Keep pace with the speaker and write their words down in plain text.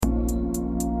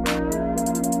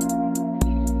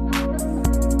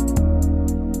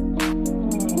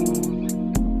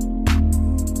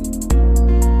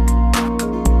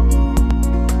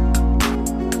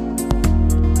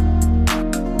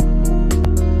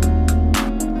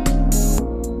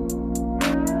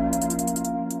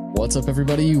What's up,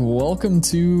 everybody? Welcome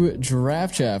to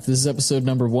Draft Chaff. This is episode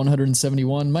number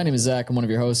 171. My name is Zach. I'm one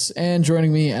of your hosts, and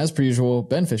joining me, as per usual,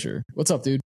 Ben Fisher. What's up,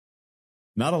 dude?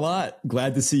 Not a lot.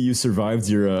 Glad to see you survived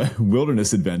your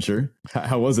wilderness adventure.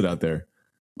 How was it out there?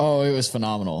 Oh, it was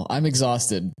phenomenal. I'm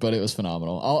exhausted, but it was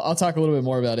phenomenal. I'll talk a little bit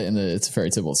more about it in the It's a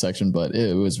Fairy Tale section, but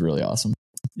it was really awesome.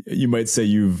 You might say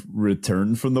you've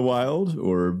returned from the wild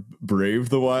or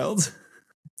braved the wild.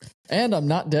 And I'm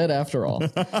not dead after all.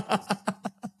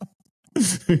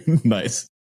 Nice.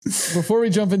 Before we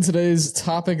jump in today's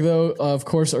topic, though, of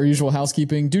course, our usual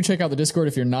housekeeping. Do check out the Discord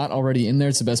if you're not already in there.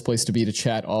 It's the best place to be to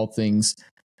chat all things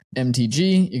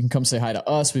MTG. You can come say hi to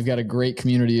us. We've got a great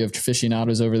community of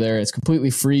aficionados over there. It's completely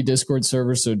free Discord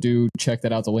server, so do check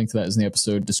that out. The link to that is in the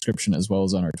episode description as well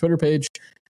as on our Twitter page.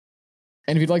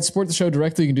 And if you'd like to support the show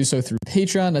directly, you can do so through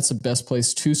Patreon. That's the best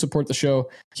place to support the show.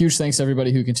 Huge thanks to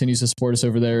everybody who continues to support us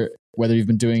over there, whether you've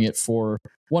been doing it for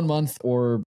 1 month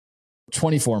or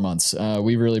 24 months.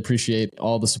 We really appreciate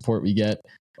all the support we get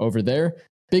over there.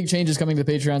 Big changes coming to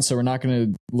Patreon, so we're not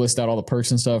going to list out all the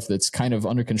perks and stuff. That's kind of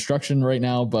under construction right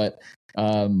now, but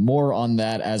more on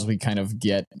that as we kind of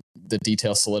get the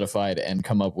details solidified and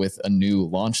come up with a new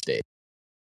launch date.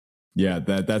 Yeah,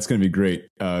 that's going to be great.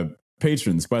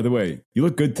 Patrons, by the way, you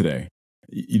look good today.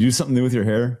 You do something new with your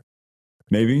hair?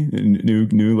 Maybe?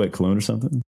 New like cologne or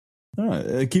something?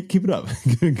 Keep it up.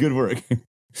 Good work.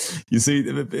 You see,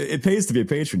 it pays to be a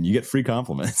patron. You get free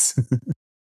compliments.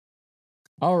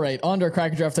 All right, on to our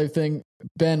Cracker Draft type thing.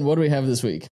 Ben, what do we have this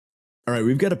week? All right,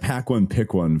 we've got a pack one,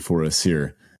 pick one for us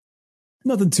here.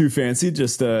 Nothing too fancy,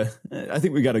 just I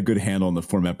think we got a good handle on the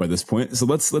format by this point. So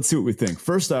let's see what we think.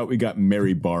 First out, we got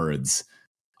Merry Bards.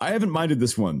 I haven't minded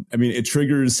this one. I mean, it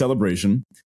triggers Celebration.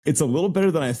 It's a little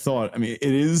better than I thought. I mean,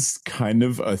 it is kind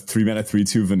of a 3-mana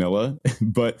 3/2 vanilla,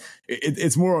 but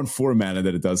it's more on 4 mana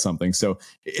that it does something. So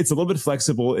it's a little bit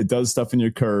flexible. It does stuff in your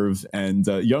curve, and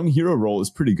Young Hero roll is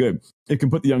pretty good. It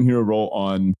can put the Young Hero roll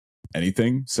on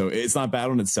anything, so it's not bad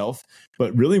on itself.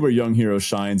 But really, where Young Hero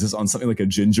shines is on something like a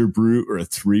Ginger Brute or a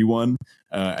 3/1,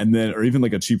 and then or even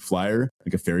like a cheap flyer,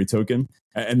 like a fairy token,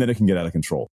 and then it can get out of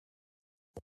control.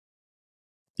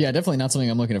 Yeah, definitely not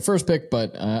something I'm looking at first pick,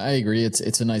 but I agree.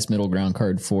 It's a nice middle ground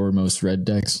card for most red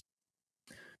decks.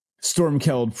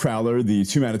 Stormkeld Prowler, the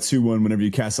 2-mana 2/1. Whenever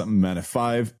you cast something mana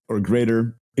 5 or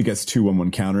greater, it gets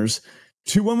 2/1/1 counters.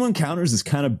 2/1/1 counters is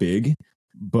kind of big,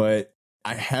 but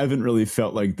I haven't really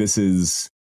felt like this is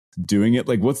doing it.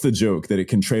 Like, what's the joke that it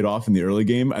can trade off in the early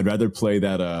game? I'd rather play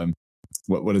that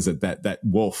what is it? That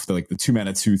wolf, like the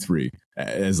 2-mana 2/3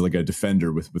 as like a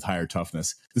defender with higher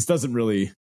toughness. This doesn't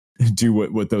really do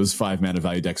what those 5-mana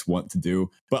value decks want to do,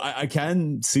 but I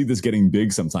can see this getting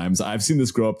big sometimes. I've seen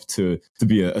this grow up to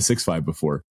be a 6/5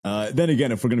 before. Then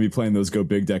again, if we're going to be playing those go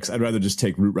big decks, I'd rather just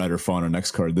take Root Rider Fawn on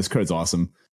next card. This card's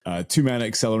awesome. 2-mana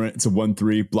Accelerant. It's a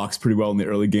 1/3, blocks pretty well in the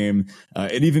early game.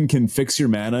 It even can fix your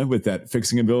mana with that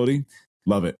fixing ability.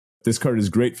 Love it. This card is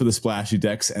great for the splashy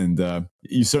decks, and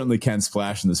you certainly can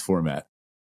splash in this format.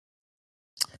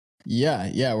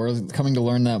 Yeah, we're coming to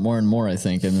learn that more and more, I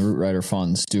think, and the Root Rider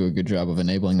Fawns do a good job of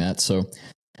enabling that. So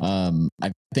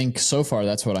I think so far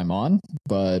that's what I'm on,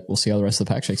 but we'll see how the rest of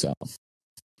the pack shakes out.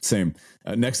 Same.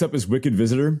 Next up is Wicked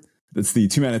Visitor. That's the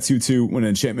 2-mana 2/2. When an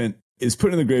enchantment is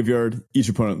put in the graveyard, each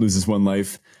opponent loses 1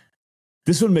 life.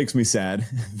 This one makes me sad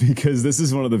because this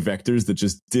is one of the vectors that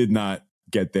just did not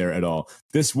get there at all.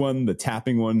 This one, the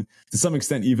tapping one, to some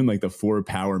extent, even like the 4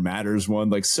 power matters one,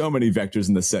 like so many vectors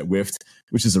in the set whiffed,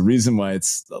 which is a reason why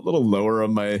it's a little lower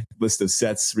on my list of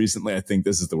sets recently. I think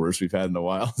this is the worst we've had in a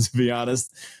while, to be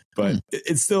honest, but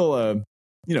it's still,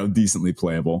 decently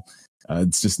playable.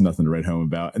 It's just nothing to write home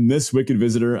about. And this Wicked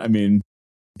Visitor, I mean,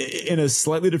 in a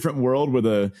slightly different world where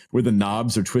the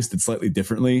knobs are twisted slightly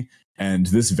differently and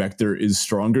this vector is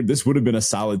stronger, this would have been a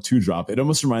solid 2-drop. It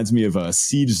almost reminds me of a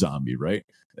Siege Zombie, right?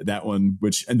 That one,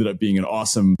 which ended up being an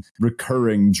awesome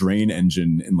recurring drain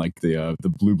engine in like the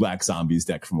blue-black zombies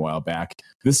deck from a while back.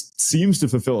 This seems to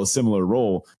fulfill a similar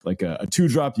role, like a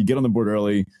 2-drop. You get on the board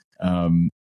early,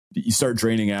 you start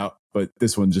draining out, but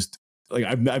this one just like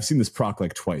I've seen this proc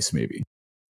like twice maybe.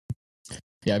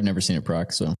 Yeah, I've never seen it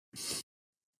proc, so.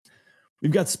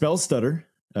 We've got Spell Stutter,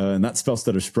 not Spell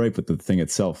Stutter Sprite, but the thing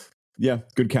itself. Yeah,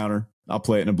 good counter. I'll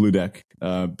play it in a blue deck.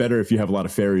 Better if you have a lot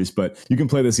of fairies, but you can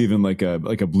play this even like a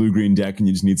blue-green deck and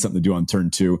you just need something to do on turn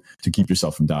 2 to keep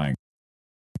yourself from dying.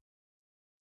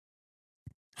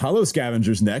 Hollow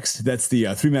Scavenger's next. That's the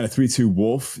 3-mana 3/2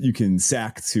 wolf. You can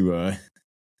sack to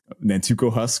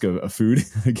Nantuko Husk of food,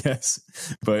 I guess.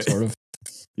 But Sort of.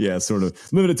 Yeah, sort of.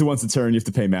 Limited to once a turn. You have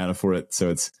to pay mana for it, so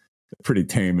it's pretty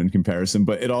tame in comparison.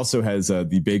 But it also has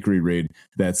the Bakery Raid.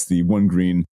 That's the 1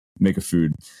 green make a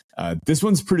food. This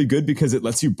one's pretty good because it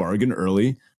lets you bargain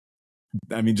early.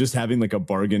 I mean, just having like a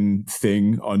bargain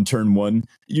thing on turn one,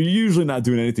 you're usually not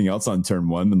doing anything else on turn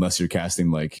one unless you're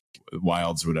casting like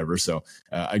wilds or whatever. So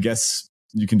I guess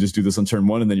you can just do this on turn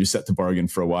one and then you're set to bargain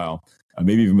for a while.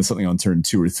 Maybe even with something on turn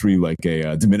 2 or 3, like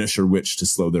a Diminisher Witch to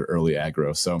slow their early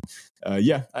aggro. So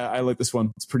I like this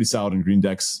one. It's pretty solid in green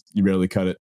decks. You rarely cut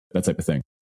it, that type of thing.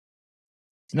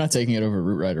 You're not taking it over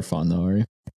Root Rider Fawn though, are you?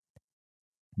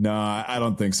 No, I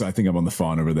don't think so. I think I'm on the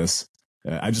Fawn over this.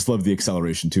 I just love the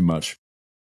acceleration too much.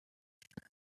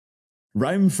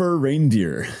 Rhyme for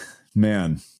Reindeer.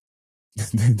 Man,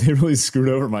 they really screwed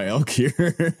over my elk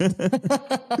here.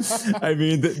 I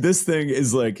mean, this thing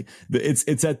is like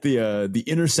it's at the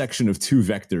intersection of two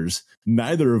vectors,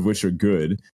 neither of which are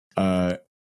good.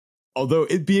 Although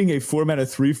it being a 4-mana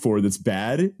 3/4 that's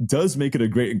bad does make it a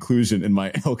great inclusion in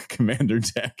my elk commander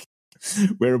deck,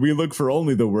 where we look for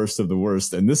only the worst of the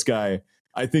worst. And this guy,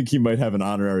 I think he might have an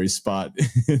honorary spot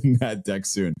in that deck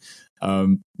soon.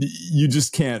 You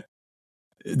just can't.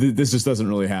 This just doesn't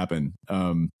really happen.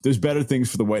 There's better things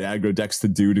for the white aggro decks to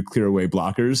do to clear away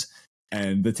blockers,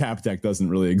 and the tap deck doesn't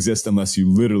really exist unless you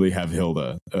literally have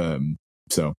Hilda.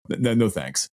 So no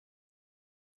thanks.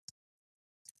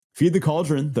 Feed the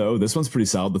Cauldron, though. This one's pretty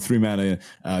solid. The 3 mana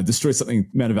destroy something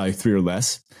mana value 3 or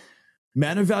less.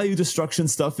 Mana value destruction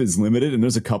stuff is limited, and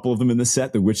there's a couple of them in the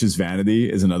set. The Witch's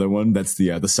Vanity is another one. That's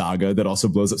the Saga that also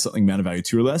blows up something mana value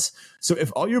 2 or less. So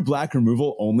if all your black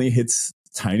removal only hits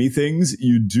tiny things,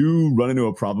 you do run into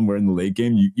a problem where in the late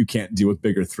game you can't deal with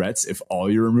bigger threats if all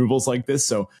your removals like this.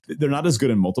 So they're not as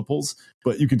good in multiples,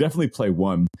 but you can definitely play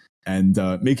one. And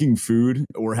making food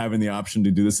or having the option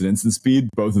to do this at instant speed,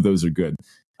 both of those are good.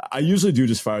 I usually do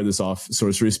just fire this off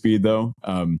sorcery speed, though.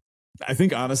 I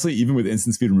think, honestly, even with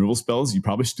instant speed removal spells, you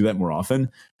probably should do that more often.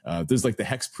 There's like the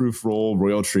Hexproof Roll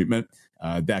Royal Treatment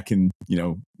that can,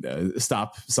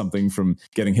 stop something from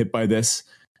getting hit by this.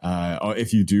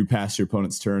 If you do pass your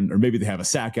opponent's turn, or maybe they have a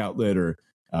sack outlet or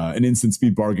an instant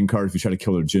speed bargain card if you try to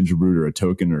kill a gingerbread or a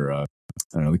token or I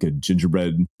don't know, like a not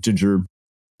gingerbread.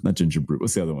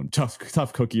 What's the other one?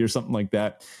 Tough cookie or something like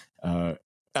that.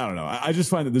 I don't know. I just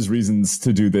find that there's reasons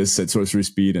to do this at sorcery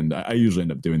speed, and I usually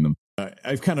end up doing them.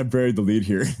 I've kind of buried the lead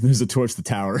here. There's a Torch the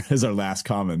Tower as our last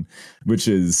common, which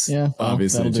is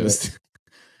obviously just...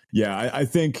 Yeah, I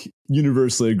think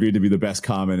universally agreed to be the best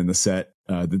common in the set.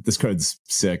 This card's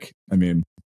sick. I mean,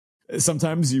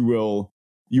 sometimes you will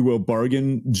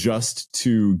bargain just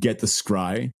to get the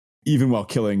scry, even while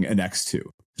killing an X2,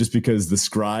 just because the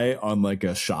scry on like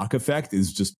a shock effect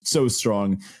is just so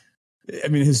strong. I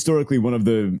mean, historically, one of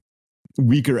the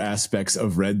weaker aspects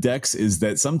of red decks is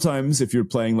that sometimes if you're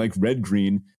playing like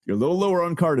red-green, you're a little lower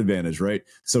on card advantage, right?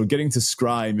 So getting to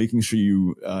scry, making sure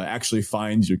you actually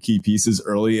find your key pieces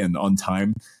early and on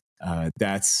time,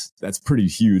 that's pretty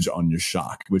huge on your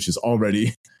shock, which is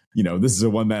already, this is a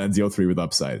 1-mana deal 3 with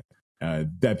upside.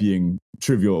 That being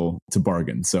trivial to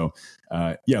bargain. So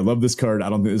love this card. I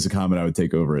don't think there's a common I would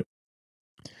take over it.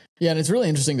 Yeah, and it's really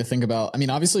interesting to think about. I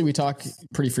mean, obviously, we talk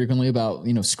pretty frequently about,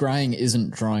 scrying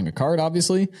isn't drawing a card,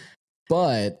 obviously.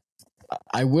 But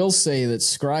I will say that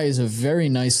scry is a very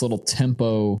nice little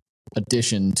tempo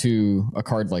addition to a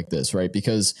card like this, right?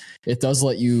 Because it does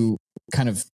let you kind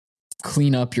of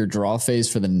clean up your draw phase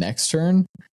for the next turn.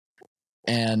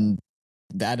 And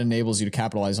that enables you to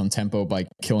capitalize on tempo by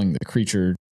killing the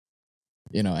creature,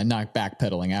 and not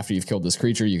backpedaling after you've killed this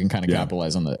creature. You can kind of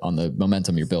capitalize on the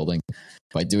momentum you're building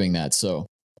by doing that. So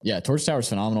yeah, Torch Tower is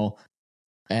phenomenal.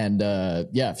 And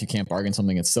if you can't bargain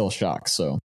something, it's still a shock.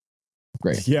 So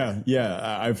great.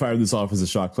 Yeah. I fired this off as a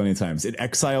shock plenty of times. It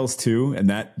exiles too, and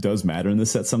that does matter in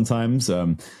this set sometimes.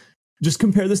 Just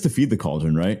compare this to Feed the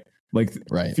Cauldron, right? Like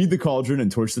Feed the Cauldron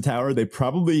and Torch the Tower, they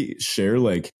probably share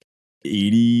like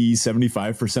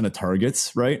 80-75% of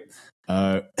targets, right?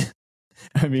 I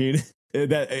mean,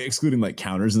 that excluding like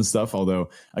counters and stuff, although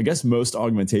I guess most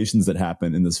augmentations that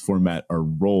happen in this format are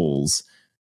rolls.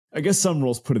 I guess some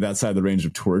rolls put it outside the range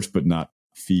of Torch, but not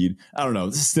Feed. I don't know.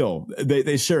 Still,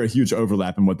 they share a huge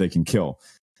overlap in what they can kill,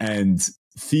 and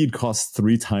Feed costs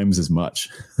 3 times as much.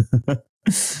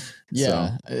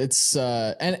 Yeah, so. It's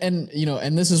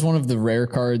and this is one of the rare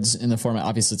cards in the format.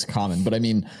 Obviously, it's common, but I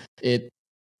mean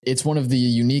it's one of the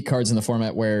unique cards in the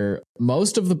format where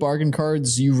most of the bargain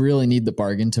cards, you really need the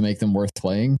bargain to make them worth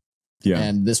playing. Yeah.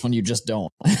 And this one, you just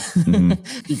don't. Mm-hmm.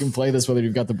 You can play this whether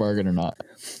you've got the bargain or not.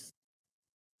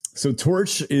 So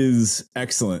Torch is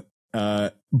excellent,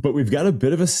 but we've got a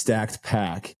bit of a stacked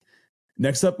pack.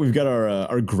 Next up, we've got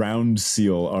our ground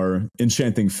seal, our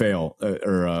enchanting fail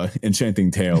or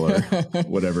enchanting tail or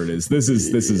whatever it is. This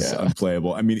is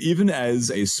unplayable. I mean, even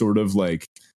as a sort of like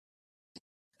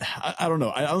I don't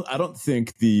know. I don't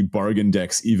think the bargain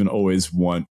decks even always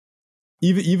want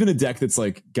even a deck that's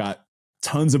like got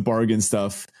tons of bargain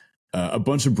stuff, a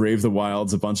bunch of Brave the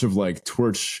Wilds, a bunch of like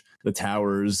Torch the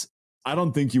Towers. I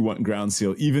don't think you want Ground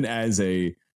Seal even as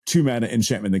a 2-mana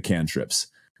enchantment that cantrips.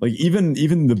 Like even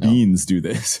the beans do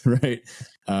this, right?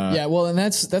 Yeah, well, and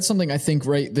that's something I think,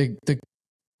 right?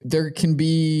 There can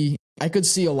be, I could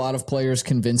see a lot of players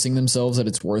convincing themselves that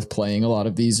it's worth playing a lot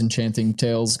of these Enchanting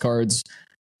Tales cards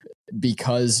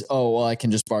because, oh, well, I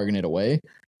can just bargain it away.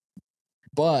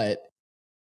 But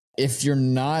if you're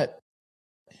not,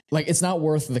 like, it's not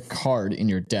worth the card in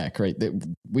your deck, right?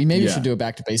 We maybe should do a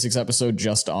back to basics episode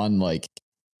just on like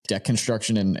deck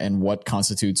construction and what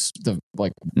constitutes the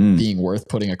like being worth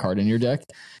putting a card in your deck,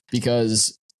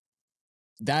 because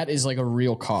that is like a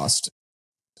real cost.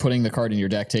 Putting the card in your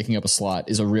deck, taking up a slot,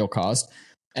 is a real cost.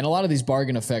 And a lot of these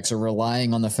bargain effects are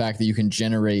relying on the fact that you can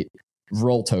generate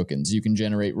roll tokens, you can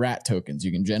generate rat tokens,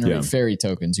 you can generate fairy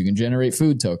tokens, you can generate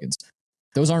food tokens.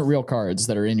 Those aren't real cards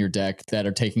that are in your deck that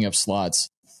are taking up slots.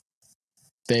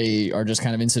 They are just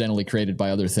kind of incidentally created by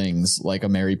other things like a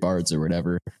Merry Bards or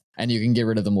whatever. And you can get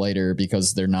rid of them later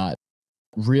because they're not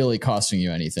really costing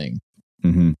you anything.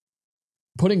 Mm-hmm.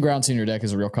 Putting grounds in your deck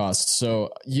is a real cost. So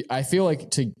I feel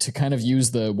like to kind of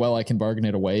use the, well, I can bargain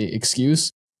it away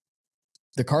excuse,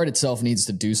 the card itself needs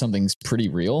to do something pretty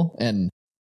real. And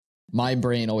my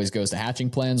brain always goes to hatching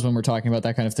plans when we're talking about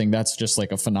that kind of thing. That's just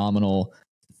like a phenomenal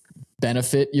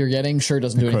benefit you're getting. Sure, it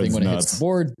doesn't do anything when it hits the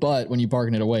board, but when you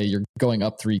bargain it away, you're going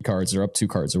up 3 cards or up 2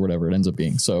 cards or whatever it ends up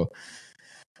being. So,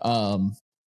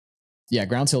 yeah,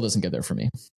 ground seal doesn't get there for me.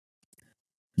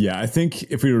 Yeah, I think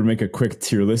if we were to make a quick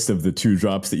tier list of the 2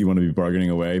 drops that you want to be bargaining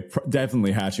away,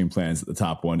 definitely Hatching Plans at the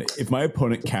top one. If my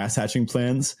opponent casts Hatching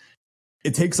Plans,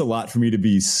 it takes a lot for me to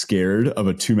be scared of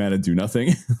a 2-mana do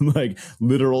nothing, like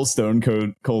literal stone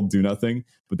cold do nothing.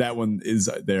 But that one is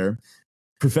there.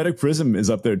 Prophetic Prism is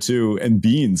up there too, and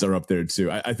Beans are up there too.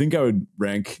 I think I would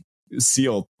rank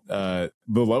Seal the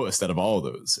lowest out of all of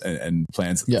those, and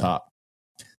Plans at the top.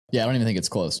 Yeah, I don't even think it's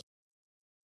close.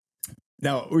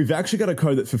 Now, we've actually got a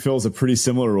card that fulfills a pretty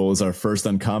similar role as our first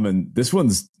uncommon. This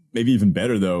one's maybe even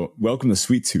better, though. Welcome to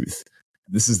Sweet Tooth.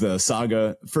 This is the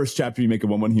saga. First chapter, you make a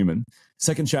 1/1 human.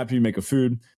 Second chapter, you make a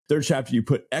food. Third chapter, you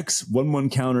put X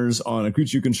 1/1 counters on a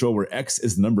creature you control, where X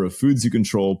is the number of foods you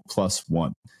control plus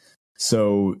 1.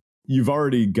 So you've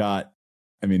already got,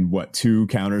 2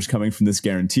 counters coming from this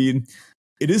guaranteed.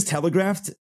 It is telegraphed,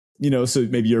 so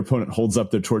maybe your opponent holds up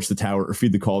their Torch the Tower or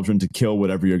Feed the Cauldron to kill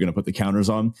whatever you're going to put the counters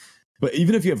on. But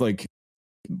even if you have like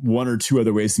 1 or 2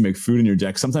 other ways to make food in your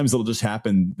deck, sometimes it'll just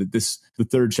happen that the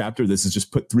third chapter of this is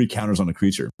just put 3 counters on a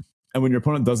creature. And when your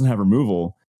opponent doesn't have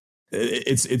removal,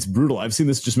 it's brutal. I've seen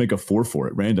this just make a 4/4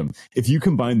 at random. If you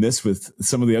combine this with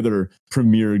some of the other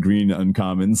premier green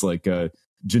uncommons like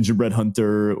Gingerbread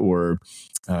Hunter or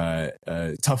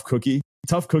Tough Cookie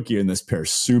and this pair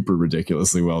super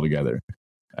ridiculously well together.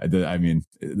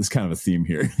 There's kind of a theme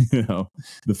here.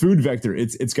 The food vector,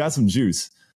 it's got some juice.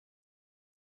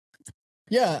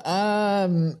 Yeah,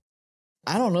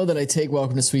 I don't know that I take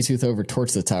Welcome to Sweet Tooth over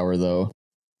Torch the Tower, though,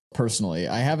 personally.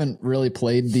 I haven't really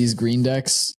played these green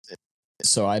decks,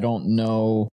 so I don't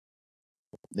know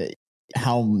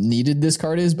how needed this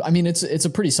card is. It's a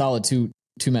pretty solid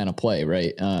two-mana play,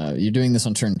 right? You're doing this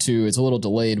on turn 2. It's a little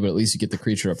delayed, but at least you get the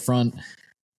creature up front.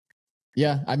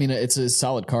 Yeah, it's a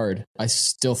solid card. I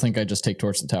still think I just take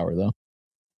Torch the Tower, though.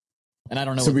 And I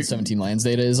don't know what the 17 lands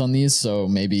data is on these, so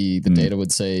maybe the data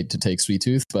would say to take Sweet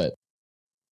Tooth, but...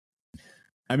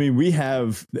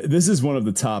 this is one of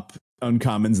the top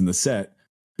uncommons in the set,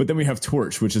 but then we have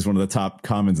Torch, which is one of the top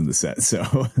commons in the set.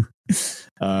 So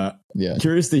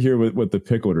curious to hear what the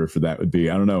pick order for that would be.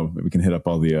 I don't know. Maybe we can hit up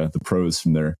all the pros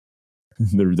from their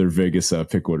Vegas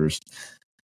pick orders.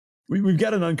 We've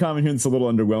got an uncommon here that's a little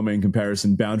underwhelming in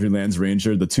comparison. Boundary Lands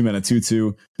Ranger, the 2-mana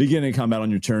 2/2. Beginning combat on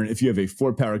your turn. If you have a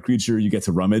 4-power creature, you get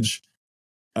to rummage.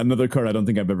 Another card I don't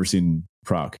think I've ever seen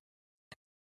proc.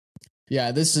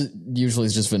 Yeah, this is usually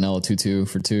just vanilla 2/2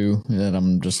 for 2 that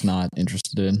I'm just not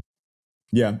interested in.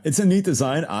 Yeah, it's a neat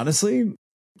design. Honestly,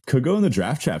 could go in the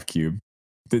Draft Chaff cube.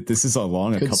 This is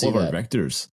along a couple of our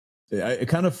vectors. It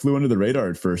kind of flew under the radar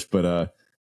at first, but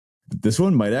this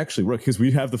one might actually work because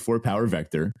we have the 4-power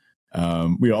vector.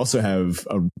 We also have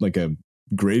a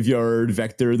graveyard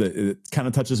vector that it kind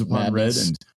of touches upon Madness. Red,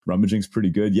 and rummaging's pretty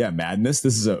good. Yeah, Madness.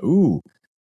 This is this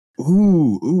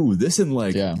and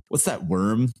what's that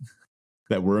worm?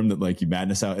 That worm that you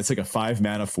madness out. It's like a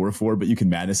 5-mana 4/4, but you can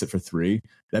madness it for 3.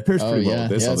 That pairs pretty well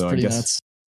with this. Although I guess, nuts.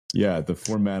 Yeah, the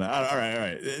 4-mana. All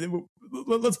right.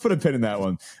 Let's put a pin in that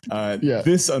one.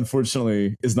 This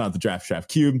unfortunately is not the Draft Chaff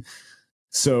cube.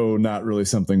 So not really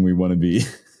something we want to be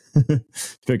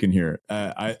picking here.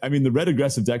 I mean, the red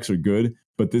aggressive decks are good,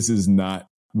 but this is not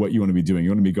what you want to be doing. You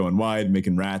want to be going wide,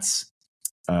 making rats.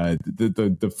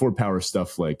 The 4 power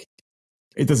stuff, like,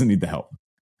 it doesn't need the help.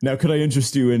 Now, could I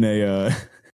interest you in a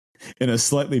in a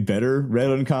slightly better red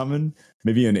uncommon?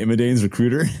 Maybe an Imidane's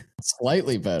Recruiter?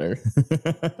 Slightly better.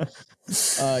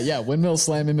 Yeah, Windmill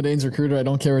Slam, Imidane's Recruiter. I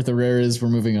don't care what the rare is. We're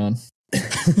moving on.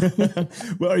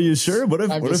 Well, are you sure?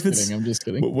 I'm just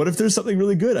kidding. What if there's something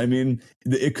really good? I mean,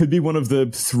 it could be one of the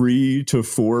 3 to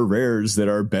 4 rares that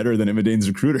are better than Imidane's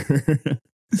Recruiter.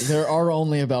 There are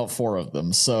only about 4 of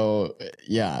them. So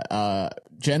yeah,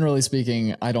 generally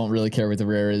speaking, I don't really care what the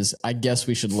rare is. I guess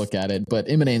we should look at it, but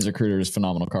Imidane's Recruiter is a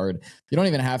phenomenal card. You don't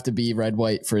even have to be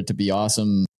red-white for it to be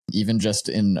awesome. Even just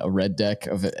in a red deck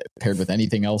of it paired with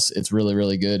anything else, it's really,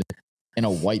 really good. In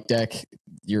a white deck,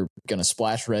 you're gonna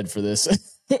splash red for this.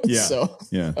 Yeah. So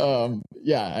yeah.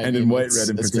 And in white red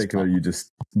in particular, you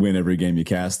just win every game you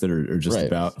cast it, or just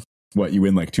about. What, you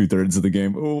win like 2/3 of the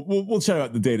game. We'll chat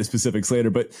about the data specifics later,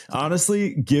 but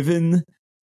honestly, given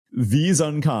these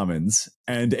uncommons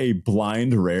and a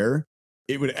blind rare,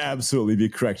 it would absolutely be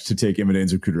correct to take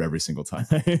Imidane's Recruiter every single time.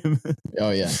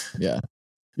 Oh yeah.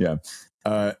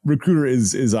 Recruiter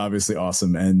is obviously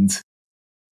awesome. And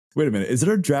wait a minute, is it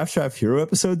our Draft Hero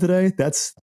episode today?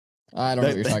 I don't know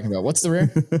what you're talking about. What's the rare?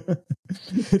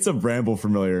 It's a Bramble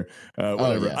Familiar.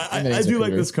 Whatever. Yeah. I do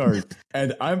like this card,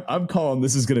 and I'm calling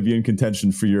this is going to be in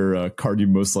contention for your card you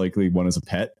most likely want as a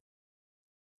pet.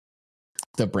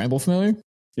 The Bramble Familiar?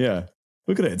 Yeah.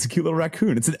 Look at it. It's a cute little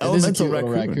raccoon. It's an elemental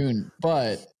raccoon.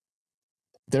 But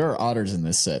there are otters in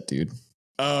this set, dude.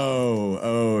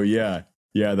 Oh yeah.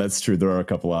 Yeah, that's true. There are a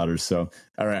couple otters. So,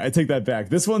 all right, I take that back.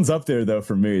 This one's up there, though,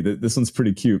 for me. This one's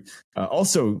pretty cute.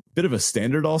 Also, bit of a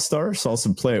standard all-star. Saw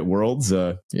some play at Worlds.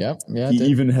 Yeah. He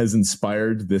even has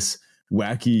inspired this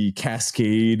wacky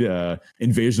Cascade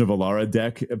Invasion of Alara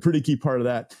deck. A pretty key part of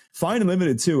that. Fine and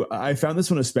limited, too. I found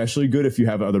this one especially good if you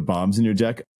have other bombs in your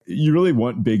deck. You really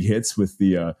want big hits with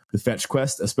the fetch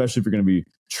quest, especially if you're going to be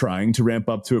trying to ramp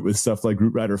up to it with stuff like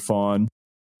Root Rider Fawn.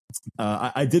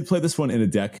 I did play this one in a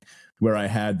deck where I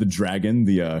had the dragon,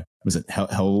 the was it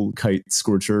Hellkite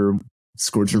Scorcher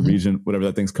Regent, whatever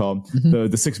that thing's called,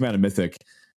 the 6 mana mythic,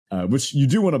 which you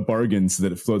do want to bargain so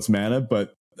that it floats mana.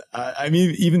 But I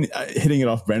mean, even hitting it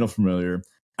off Bramble Familiar,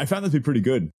 I found that to be pretty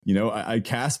good. You know, I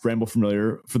cast Bramble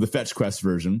Familiar for the fetch quest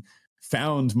version,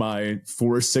 found my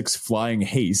 4/6 flying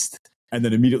haste, and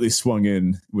then immediately swung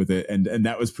in with it, and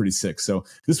that was pretty sick. So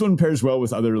this one pairs well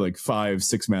with other like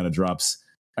 5-6 mana drops.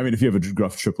 I mean, if you have a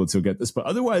Gruff Triplets, you'll get this. But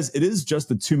otherwise, it is just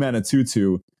the 2 mana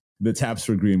 2/2 that taps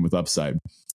for green with upside.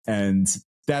 And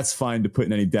that's fine to put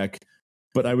in any deck.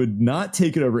 But I would not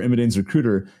take it over Imidane's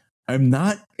Recruiter. I'm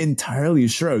not entirely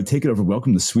sure I would take it over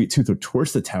Welcome to Sweet Tooth or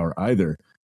Torch the Tower either.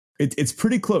 It's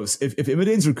pretty close. If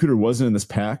Imidane's Recruiter wasn't in this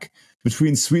pack,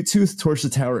 between Sweet Tooth, Torch the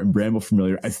Tower, and Bramble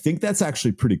Familiar, I think that's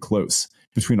actually pretty close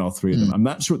between all 3 of them. I'm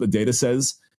not sure what the data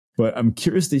says, but I'm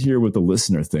curious to hear what the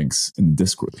listener thinks in the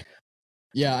Discord.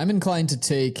 Yeah, I'm inclined to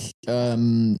take,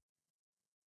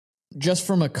 just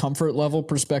from a comfort level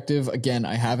perspective, again,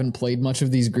 I haven't played much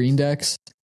of these green decks.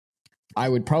 I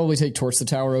would probably take Torch the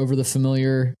Tower over the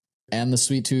Familiar and the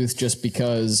Sweet Tooth just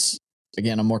because,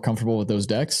 again, I'm more comfortable with those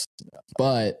decks.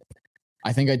 But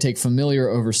I think I'd take Familiar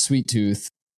over Sweet Tooth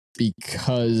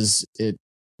because it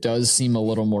does seem a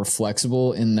little more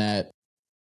flexible in that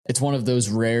it's one of those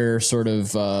rare sort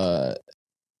of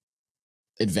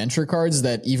adventure cards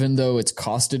that even though it's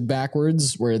costed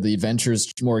backwards, where the adventure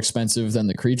is more expensive than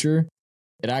the creature,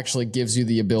 it actually gives you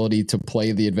the ability to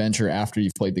play the adventure after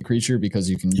you've played the creature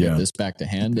because you can give this back to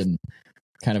hand and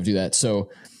kind of do that. So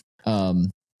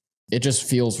it just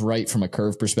feels right from a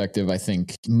curve perspective. I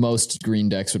think most green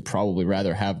decks would probably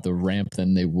rather have the ramp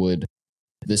than they would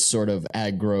this sort of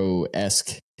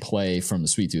aggro-esque play from the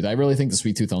Sweet Tooth. I really think the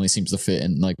Sweet Tooth only seems to fit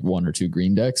in like 1 or 2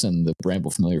 green decks, and the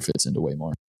Bramble Familiar fits into way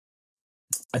more.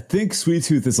 I think Sweet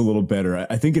Tooth is a little better.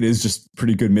 I think it is just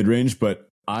pretty good mid-range, but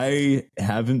I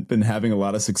haven't been having a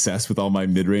lot of success with all my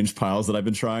mid-range piles that I've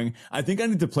been trying. I think I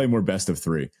need to play more best of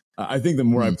 3. I think the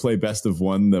more I play best of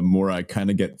 1, the more I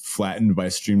kind of get flattened by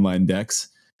streamlined decks.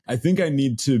 I think I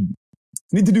need to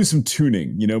do some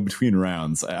tuning, between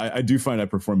rounds. I do find I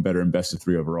perform better in best of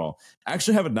 3 overall. I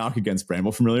actually have a knock against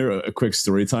Bramble Familiar, a quick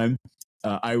story time.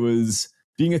 I was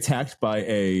being attacked by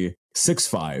a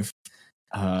 6/5.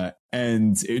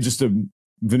 And it just a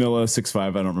vanilla 6/5.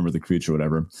 I don't remember the creature or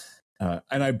whatever.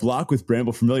 And I block with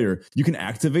Bramble Familiar. You can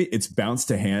activate its bounce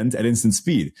to hand at instant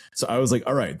speed. So I was like,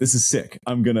 all right, this is sick.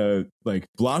 I'm going to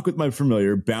block with my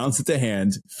Familiar, bounce it to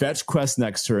hand, fetch quest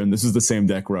next turn. This is the same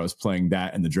deck where I was playing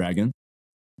that and the dragon.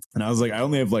 And I was like, I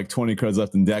only have like 20 cards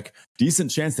left in deck.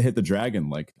 Decent chance to hit the dragon,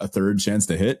 like a third chance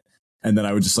to hit. And then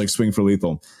I would just like swing for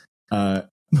lethal.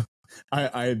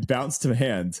 I bounced to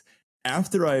hand.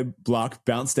 After I block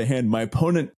bounce to hand, my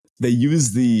opponent, they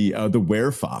use the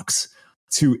Werefox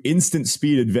to instant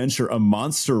speed adventure a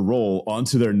monster roll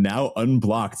onto their now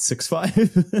unblocked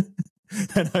 6/5.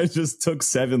 And I just took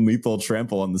 7 lethal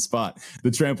trample on the spot.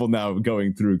 The trample now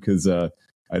going through because I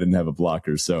didn't have a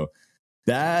blocker. So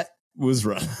that was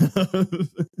rough.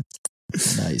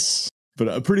 Nice. But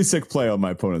a pretty sick play on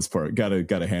my opponent's part.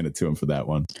 Gotta hand it to him for that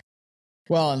one.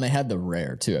 Well, and they had the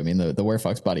rare too. I mean, the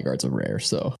Werefox Bodyguard's a rare,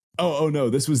 so. Oh no!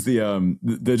 This was the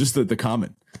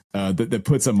common that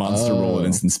puts a monster roll at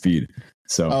instant speed.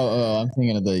 So I'm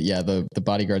thinking of the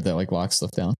bodyguard that like locks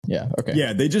stuff down. Yeah, okay.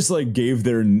 Yeah, they just like gave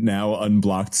their now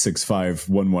unblocked 6/5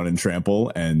 1/1 and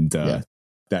trample, and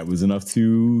that was enough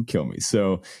to kill me.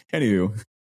 So anywho.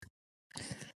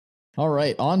 All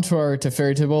right, on to our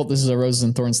Teferi Tybalt. This is a Roses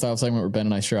and Thorns style segment where Ben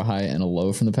and I share a high and a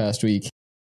low from the past week.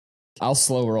 I'll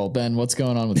slow roll. Ben, what's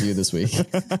going on with you this week?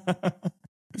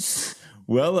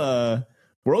 Well,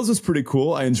 Worlds was pretty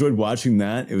cool. I enjoyed watching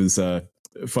that. It was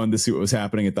fun to see what was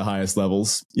happening at the highest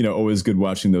levels. You know, always good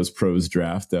watching those pros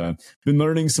draft. Been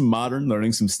learning some modern,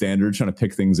 learning some standard, trying to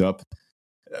pick things up.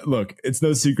 Look, it's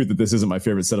no secret that this isn't my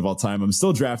favorite set of all time. I'm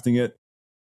still drafting it.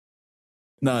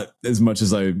 Not as much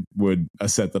as I would a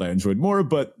set that I enjoyed more,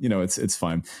 but you know, it's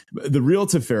fine. The real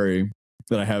Teferi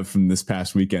that I have from this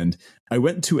past weekend, I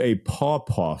went to a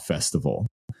pawpaw festival.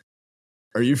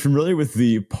 Are you familiar with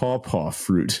the pawpaw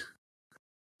fruit?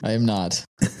 I am not.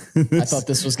 I thought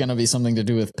this was going to be something to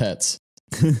do with pets.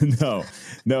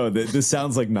 No, this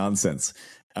sounds like nonsense.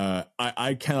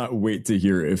 I cannot wait to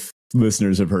hear if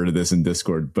listeners have heard of this in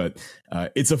Discord, but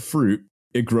it's a fruit.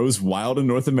 It grows wild in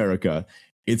North America.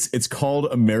 It's called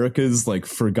America's like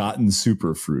forgotten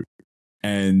superfruit,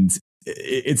 and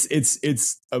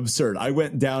it's absurd. I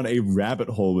went down a rabbit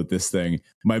hole with this thing.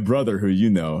 My brother, who you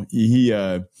know, he's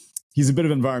a bit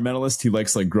of an environmentalist. He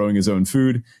likes like growing his own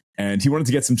food, and he wanted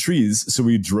to get some trees. So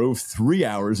we drove 3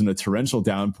 hours in a torrential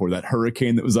downpour, that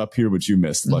hurricane that was up here, which you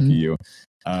missed. Lucky you.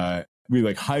 We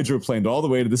like hydroplaned all the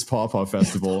way to this pawpaw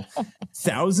festival.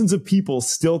 Thousands of people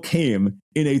still came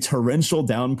in a torrential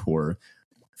downpour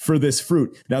for this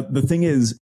fruit. Now, the thing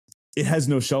is, it has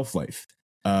no shelf life.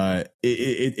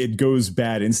 It goes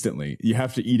bad instantly. You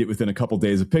have to eat it within a couple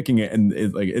days of picking it, and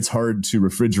it's hard to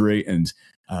refrigerate, and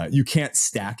you can't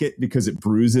stack it because it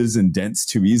bruises and dents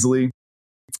too easily.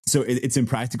 So it's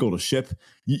impractical to ship.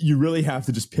 You really have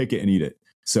to just pick it and eat it.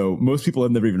 So most people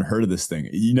have never even heard of this thing.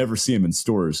 You never see them in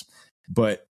stores,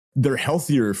 but they're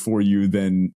healthier for you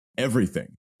than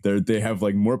everything. They have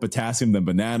like more potassium than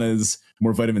bananas,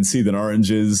 more vitamin C than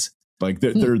oranges. Like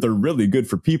they're really good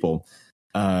for people,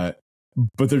 but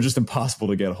they're just impossible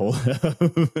to get a hold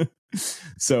of.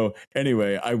 So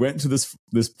anyway, I went to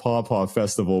this pawpaw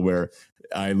festival where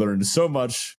I learned so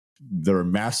much. There were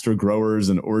master growers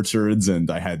and orchards, and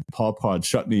I had pawpaw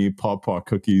chutney, pawpaw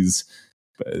cookies,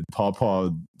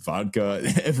 pawpaw vodka,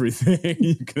 everything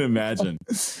you can imagine.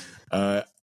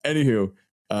 Anywho.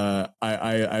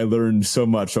 I learned so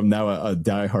much. I'm now a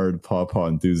diehard pawpaw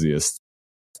enthusiast.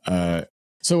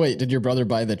 So wait, did your brother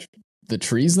buy the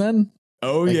trees then?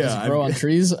 Oh like, yeah, does it grow on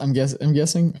trees. I'm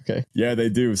guessing. Okay. Yeah, they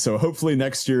do. So hopefully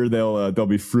next year they'll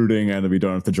be fruiting, and we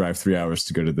don't have to drive 3 hours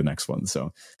to go to the next one.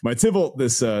 So my Tybalt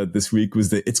this week was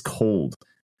that it's cold.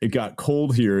 It got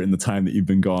cold here in the time that you've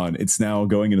been gone. It's now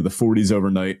going into the 40s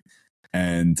overnight,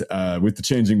 and with the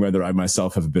changing weather, I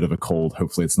myself have a bit of a cold.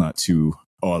 Hopefully it's not too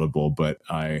audible, but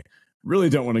I really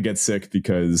don't want to get sick,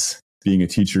 because being a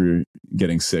teacher,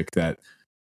 getting sick, that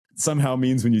somehow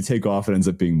means when you take off, it ends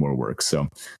up being more work. So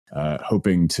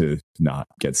hoping to not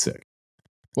get sick.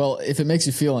 Well, if it makes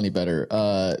you feel any better,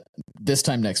 this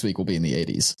time next week will be in the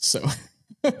 80s. So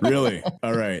really?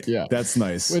 All right. Yeah. That's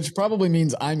nice. Which probably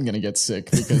means I'm going to get sick,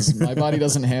 because my body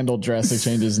doesn't handle drastic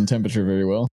changes in temperature very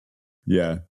well.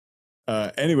 Yeah.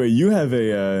 Anyway, you have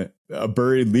a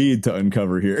buried lead to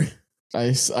uncover here.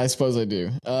 I suppose I do.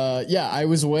 Yeah, I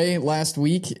was away last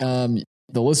week. The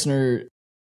listener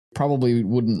probably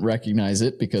wouldn't recognize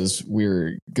it because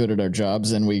we're good at our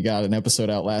jobs, and we got an episode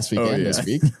out last week and this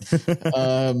week.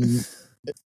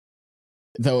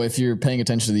 Though if you're paying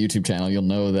attention to the YouTube channel, you'll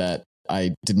know that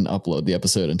I didn't upload the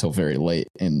episode until very late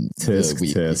in the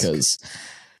week because...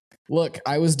 Look,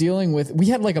 I was we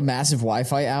had like a massive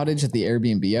Wi-Fi outage at the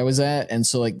Airbnb I was at. And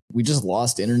so like we just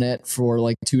lost internet for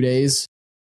like 2 days,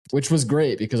 which was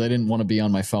great because I didn't want to be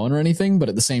on my phone or anything. But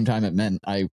at the same time, it meant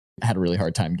I had a really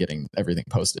hard time getting everything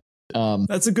posted.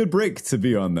 That's a good break to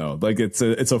be on, though. Like it's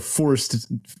a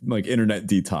forced like internet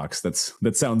detox.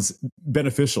 That sounds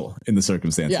beneficial in the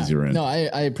circumstances you're in. No,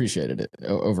 I appreciated it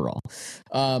overall.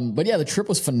 But yeah, the trip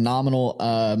was phenomenal.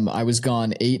 I was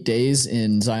gone 8 days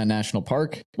in Zion National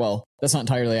Park. Well, that's not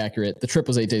entirely accurate. The trip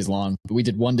was 8 days long. We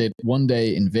did one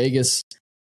day in Vegas,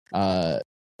 a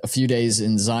few days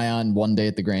in Zion, 1 day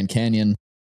at the Grand Canyon.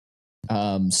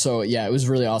 So yeah, it was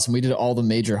really awesome. We did all the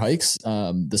major hikes.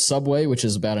 The subway, which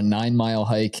is about a 9-mile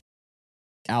hike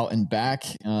out and back.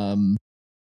 And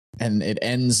it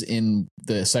ends in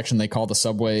the section they call the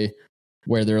subway,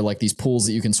 where there are like these pools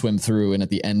that you can swim through. And at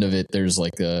the end of it, there's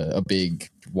like a big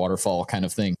waterfall kind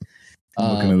of thing.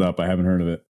 I'm looking it up. I haven't heard of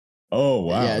it. Oh,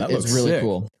 wow. Yeah, that it's really sick.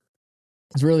 cool.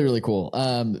 It's really, really cool.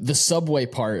 The subway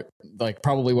part, like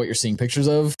probably what you're seeing pictures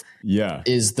of,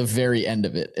 is the very end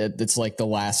of it. It's like the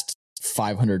last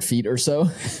 500 feet or so.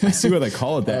 I see why they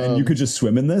call it that. And you could just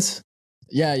swim in this?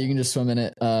 Yeah, you can just swim in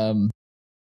it.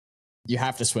 You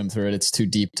have to swim through it. It's too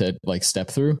deep to like step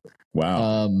through.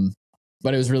 Wow.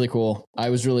 But it was really cool. I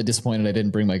was really disappointed I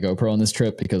didn't bring my GoPro on this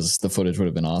trip because the footage would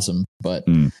have been awesome. But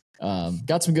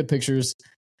got some good pictures.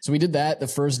 So we did that the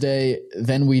first day.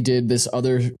 Then we did this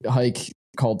other hike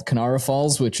called Kanara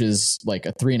Falls, which is like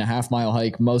a 3.5-mile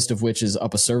hike, most of which is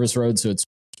up a service road. So it's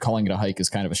calling it a hike is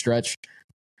kind of a stretch.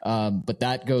 But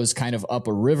that goes kind of up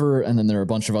a river, and then there are a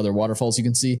bunch of other waterfalls you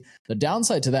can see. The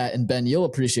downside to that, and Ben, you'll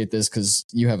appreciate this because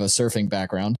you have a surfing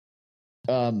background.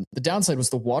 The downside was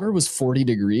the water was 40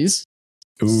 degrees.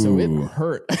 Ooh, so it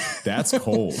hurt. That's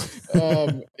cold.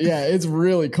 Yeah, it's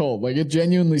really cold. Like it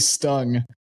genuinely stung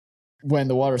when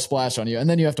the water splashed on you, and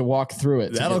then you have to walk through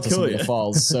it. That'll kill you. The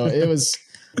falls. So it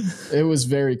was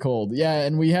very cold. Yeah.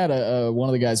 And we had one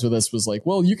of the guys with us was like,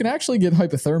 well, you can actually get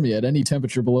hypothermia at any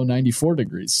temperature below 94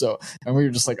 degrees. So, and we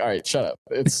were just like, all right, shut up.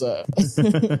 It's,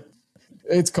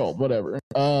 it's cold, whatever.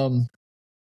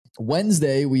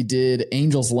 Wednesday we did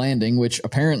Angel's Landing, which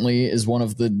apparently is one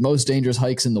of the most dangerous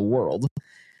hikes in the world.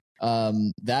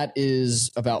 That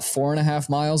is about 4.5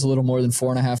 miles, a little more than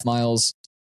 4.5 miles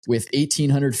with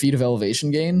 1,800 feet of elevation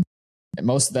gain. And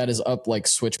most of that is up like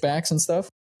switchbacks and stuff.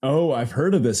 Oh, I've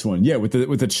heard of this one. Yeah, with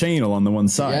the chain along the one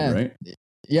side, right?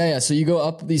 Yeah. So you go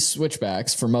up these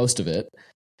switchbacks for most of it,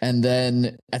 and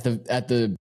then at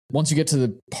the once you get to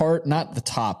the part, not the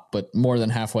top, but more than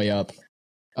halfway up,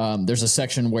 there's a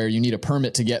section where you need a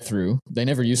permit to get through. They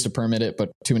never used to permit it,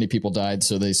 but too many people died,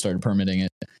 so they started permitting it.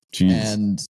 Jeez.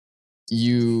 And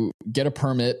you get a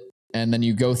permit, and then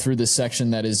you go through this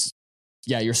section that is,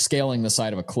 you're scaling the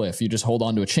side of a cliff. You just hold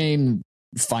onto a chain,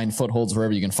 find footholds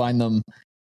wherever you can find them,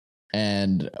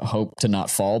 and hope to not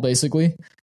fall, basically.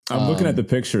 I'm looking at the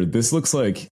picture. This looks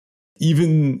like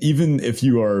even if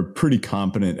you are pretty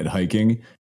competent at hiking,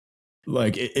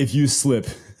 like if you slip,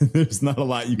 there's not a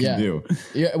lot you can do.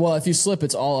 Yeah. Well, if you slip,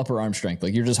 it's all upper arm strength.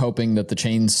 Like you're just hoping that the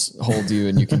chains hold you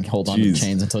and you can hold on to the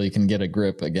chains until you can get a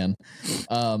grip again.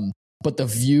 But the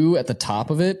view at the top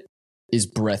of it is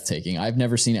breathtaking. I've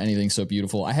never seen anything so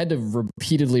beautiful. I had to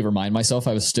repeatedly remind myself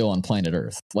I was still on planet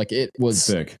Earth. Like it was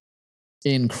sick.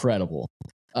 Incredible.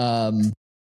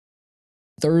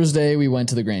 Thursday we went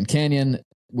to the Grand Canyon,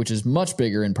 which is much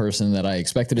bigger in person than I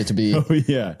expected it to be. Oh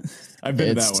yeah, I've been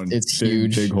to that one. It's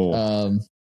huge, big hole.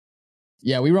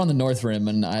 Yeah, we were on the North Rim,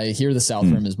 and I hear the South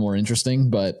Rim is more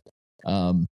interesting, but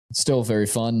still very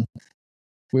fun.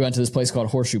 We went to this place called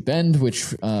Horseshoe Bend,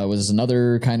 which was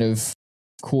another kind of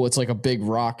cool. It's like a big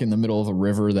rock in the middle of a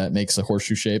river that makes a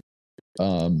horseshoe shape.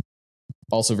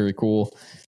 Also very cool.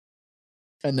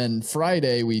 And then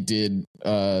Friday we did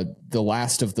the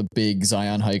last of the big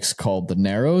Zion hikes called the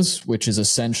Narrows, which is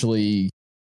essentially,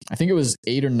 I think it was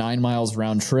 8 or 9 miles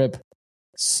round trip,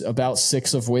 about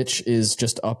 6 of which is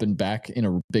just up and back in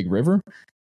a big river.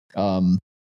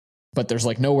 But there's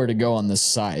like nowhere to go on the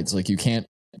sides. Like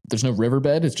there's no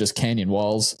riverbed. It's just canyon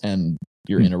walls and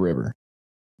you're in a river.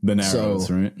 The Narrows,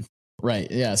 right?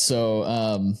 Right. Yeah.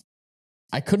 So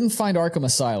I couldn't find Arkham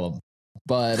Asylum,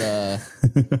 but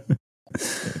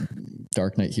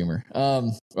Dark Knight humor.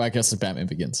 I guess it's Batman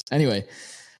Begins. Anyway,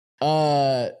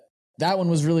 that one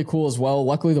was really cool as well.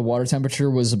 Luckily, the water temperature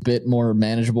was a bit more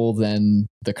manageable than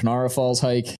the Kanara Falls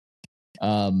hike.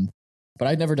 But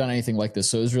I'd never done anything like this,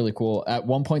 so it was really cool. At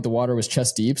one point, the water was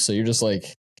chest deep, so you're just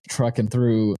like trucking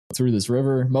through this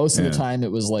river. Most of the time,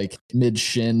 it was like mid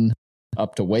shin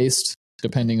up to waist,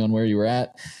 depending on where you were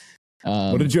at.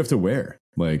 What did you have to wear?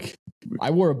 Like, I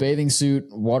wore a bathing suit,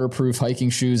 waterproof hiking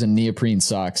shoes, and neoprene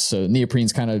socks. So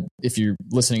neoprene's kind of, if you're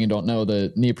listening and don't know,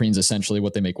 the neoprene's essentially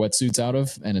what they make wetsuits out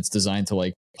of, and it's designed to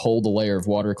like hold a layer of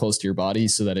water close to your body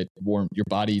so that your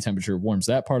body temperature warms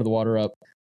that part of the water up,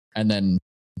 and then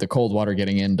the cold water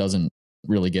getting in doesn't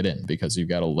really get in because you've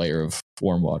got a layer of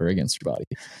warm water against your body.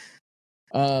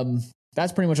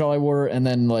 That's pretty much all I wore. And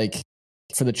then like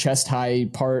for the chest high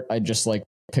part, I just like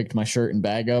picked my shirt and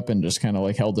bag up and just kind of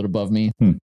like held it above me.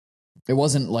 It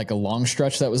wasn't like a long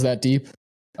stretch that was that deep.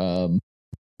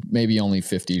 Maybe only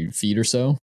 50 feet or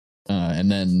so.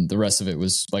 And then the rest of it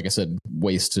was, like I said,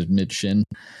 waist to mid shin.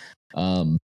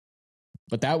 But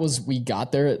we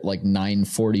got there at like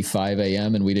 9:45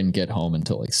 a.m. and we didn't get home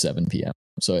until like 7 p.m.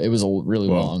 So it was a really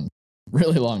long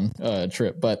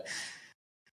trip, but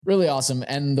really awesome.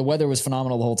 And the weather was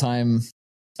phenomenal the whole time.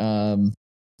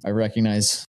 I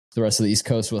recognize the rest of the East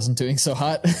Coast wasn't doing so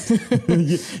hot.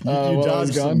 you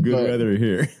dodged some good weather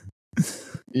here.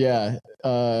 Yeah.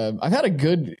 I've had a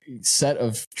good set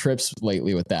of trips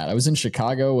lately with that. I was in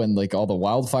Chicago when like all the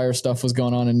wildfire stuff was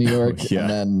going on in New York. And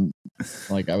then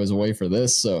like I was away for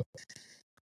this. So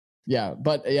yeah,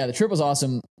 but yeah, the trip was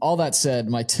awesome. All that said,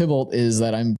 my tibalt is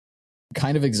that I'm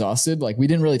kind of exhausted. Like we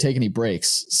didn't really take any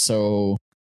breaks. So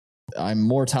I'm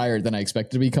more tired than I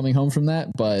expected to be coming home from that,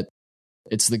 but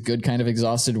it's the good kind of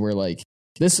exhausted where like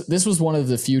this was one of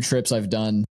the few trips I've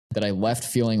done that I left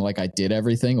feeling like I did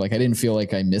everything. Like I didn't feel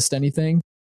like I missed anything.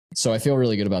 So I feel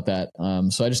really good about that.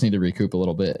 So I just need to recoup a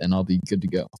little bit and I'll be good to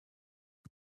go.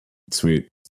 Sweet.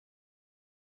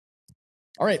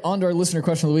 All right, on to our listener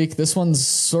question of the week. This one's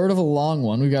sort of a long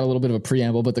one. We've got a little bit of a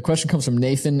preamble, but the question comes from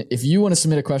Nathan. If you want to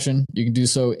submit a question, you can do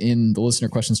so in the listener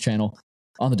questions channel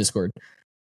on the Discord.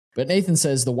 But Nathan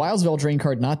says, the Wilds of Eldraine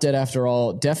card, Not Dead After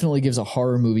All, definitely gives a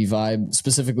horror movie vibe,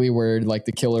 specifically where like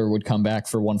the killer would come back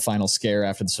for one final scare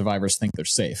after the survivors think they're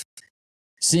safe.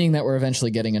 Seeing that we're eventually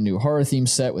getting a new horror theme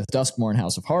set with Duskmourn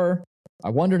House of Horror, I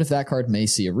wondered if that card may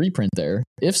see a reprint there.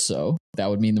 If so, that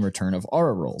would mean the return of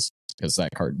aura rolls, because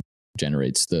that card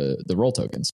generates the roll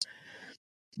tokens.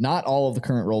 Not all of the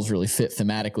current rolls really fit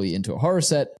thematically into a horror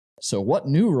set, so what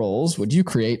new rolls would you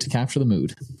create to capture the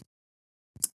mood?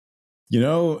 You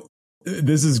know,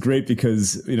 this is great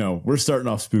because, you know, we're starting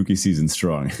off spooky season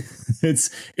strong.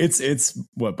 It's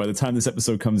what, by the time this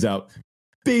episode comes out,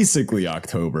 basically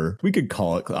October. We could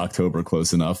call it October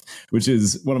close enough, which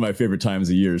is one of my favorite times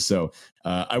of year. So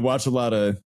I watch a lot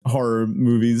of horror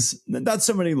movies, not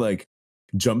so many like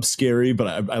jump scary,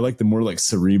 but I like the more like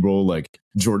cerebral, like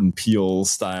Jordan Peele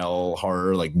style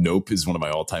horror. Like Nope is one of my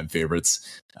all-time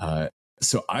favorites.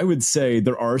 So I would say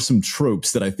there are some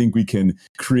tropes that I think we can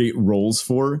create roles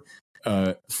for.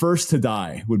 First to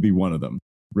die would be one of them,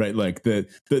 right? Like the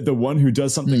one who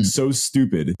does something so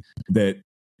stupid that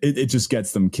it just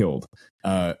gets them killed.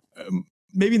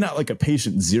 Maybe not like a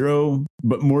patient zero,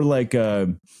 but more like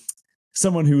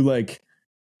someone who like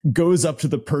goes up to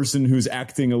the person who's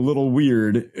acting a little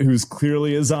weird, who's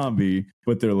clearly a zombie,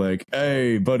 but they're like,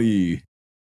 "Hey, buddy,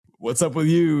 what's up with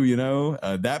you?" You know,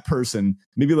 that person,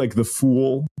 maybe like the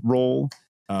fool role.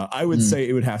 I would say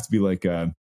it would have to be like,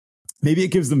 maybe it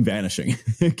gives them vanishing.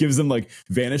 It gives them like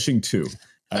vanishing 2.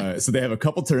 So they have a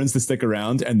couple turns to stick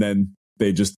around and then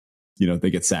they just, you know, they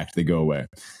get sacked, they go away.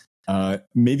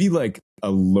 Maybe like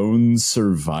a lone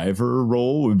survivor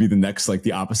role would be the next, like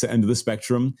the opposite end of the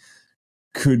spectrum.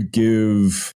 Could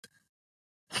give,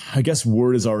 I guess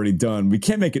ward is already done. We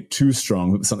can't make it too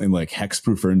strong with something like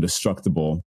hexproof or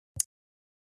indestructible.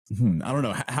 I don't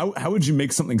know. How would you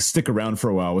make something stick around for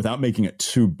a while without making it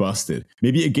too busted?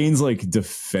 Maybe it gains like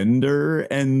defender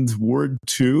and ward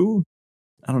 2.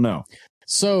 I don't know.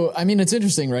 So, I mean, it's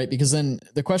interesting, right? Because then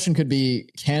the question could be,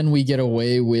 can we get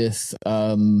away with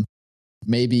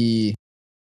maybe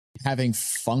having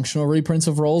functional reprints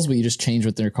of roles, but you just change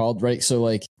what they're called, right? So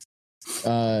like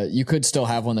you could still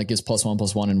have one that gives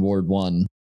 +1/+1 in ward 1,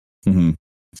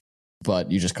 but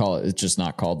you just call it's just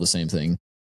not called the same thing.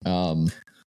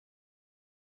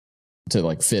 To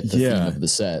like fit the theme of the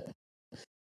set.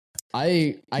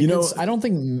 I don't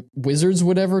think wizards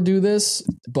would ever do this,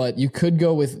 but you could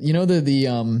go with, you know, there's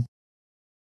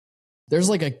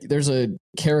a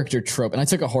character trope, and I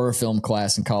took a horror film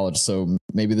class in college, so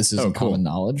maybe this isn't common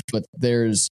knowledge, but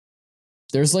there's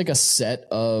like a set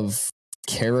of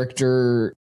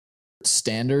character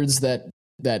standards that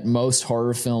most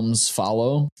horror films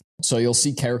follow. So you'll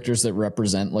see characters that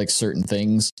represent like certain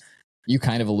things. You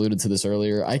kind of alluded to this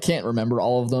earlier. I can't remember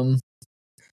all of them,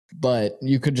 but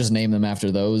you could just name them after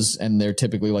those. And they're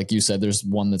typically, like you said, there's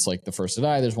one that's like the first to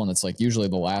die. There's one that's like usually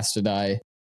the last to die.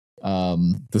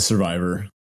 The survivor.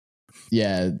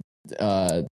 Yeah.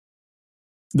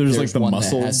 There's like the one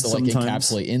muscle that has to like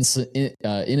encapsulate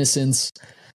innocence.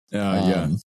 Yeah.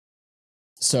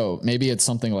 So maybe it's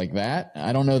something like that.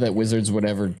 I don't know that wizards would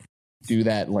ever do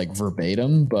that like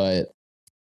verbatim, but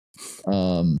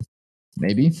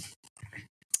maybe.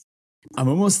 I'm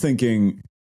almost thinking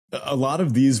a lot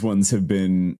of these ones have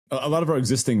been, a lot of our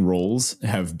existing roles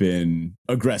have been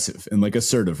aggressive and like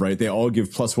assertive, right? They all give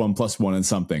 +1/+1 and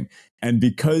something. And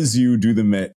because you do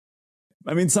them at,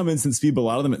 I mean, some instant speed, but a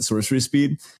lot of them at sorcery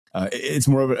speed, it's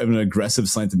more of an aggressive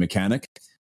slanted mechanic.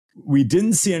 We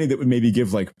didn't see any that would maybe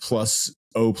give like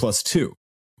 +0/+2,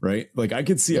 right? Like I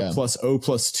could see a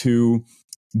 +0/+2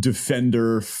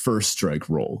 defender first strike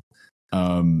roll.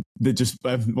 That just,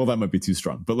 well, that might be too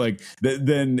strong, but like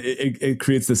then it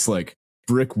creates this like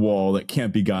brick wall that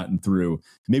can't be gotten through.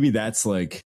 Maybe that's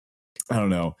like, I don't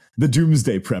know, the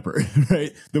doomsday prepper,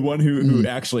 right? The one who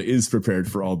actually is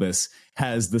prepared for all this,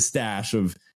 has the stash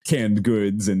of canned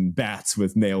goods and bats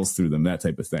with nails through them, that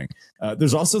type of thing.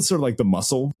 There's also sort of like the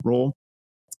muscle role.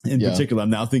 In particular, I'm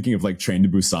now thinking of like Train to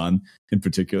Busan in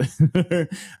particular,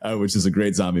 which is a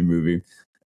great zombie movie.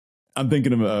 I'm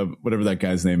thinking of whatever that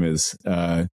guy's name is.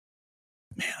 Man,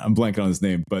 I'm blanking on his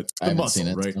name, but the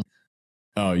muscle, right? So.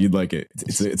 Oh, you'd like it.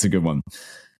 It's a good one.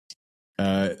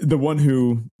 The one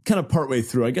who kind of partway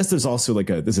through, I guess there's also like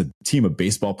there's a team of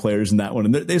baseball players in that one,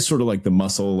 and they're sort of like the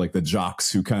muscle, like the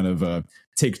jocks who kind of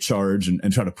take charge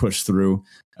and try to push through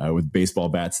with baseball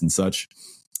bats and such.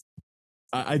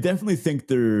 I definitely think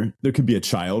there could be a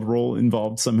child role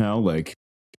involved somehow. Like,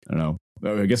 I don't know.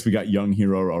 I guess we got young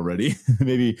hero already.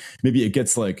 maybe it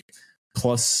gets like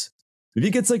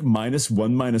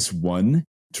 -1/-1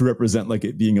 to represent like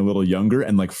it being a little younger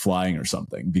and like flying or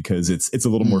something, because it's a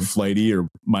little more flighty, or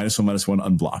 -1/-1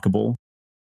 unblockable.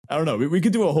 I don't know. We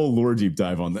could do a whole lore deep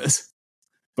dive on this,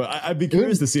 but I'd be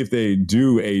curious to see if they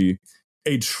do a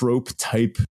trope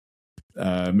type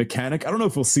mechanic. I don't know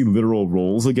if we'll see literal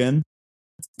roles again.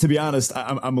 To be honest,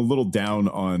 I'm a little down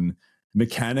on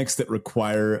mechanics that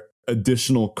require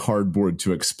additional cardboard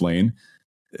to explain.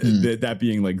 That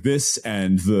being like this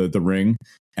and the ring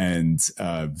and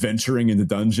venturing into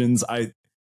dungeons. I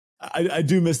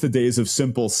do miss the days of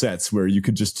simple sets where you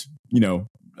could just,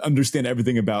 understand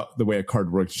everything about the way a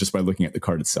card works just by looking at the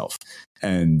card itself.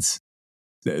 And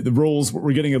the roles,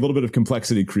 we're getting a little bit of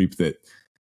complexity creep that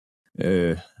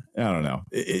I don't know.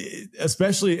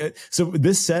 Especially so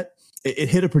this set, it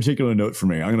hit a particular note for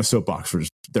me. I'm going to soapbox for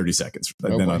just 30 seconds,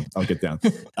 and then I'll get down.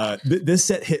 This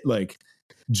set hit like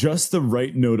just the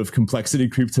right note of complexity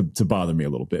creep to bother me a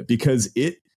little bit, because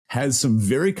it has some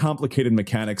very complicated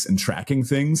mechanics, and tracking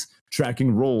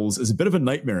rolls is a bit of a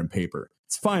nightmare in paper.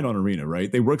 It's fine on Arena,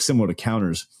 right? They work similar to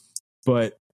counters,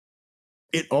 but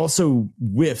it also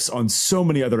whiffs on so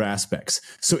many other aspects.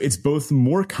 So it's both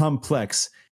more complex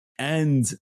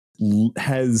and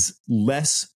has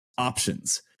less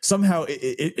options. Somehow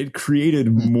it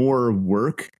created more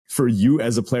work for you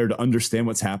as a player to understand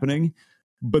what's happening,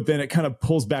 but then it kind of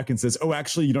pulls back and says, oh,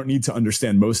 actually, you don't need to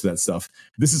understand most of that stuff.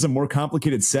 This is a more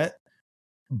complicated set,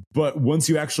 but once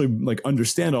you actually like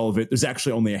understand all of it, there's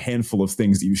actually only a handful of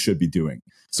things that you should be doing.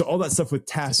 So all that stuff with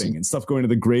tapping and stuff going to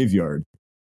the graveyard,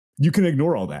 you can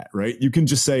ignore all that, right? You can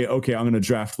just say, okay, I'm going to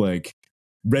draft like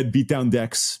red beatdown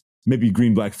decks, maybe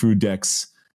green-black food decks,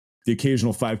 the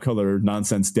occasional 5-color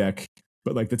nonsense deck.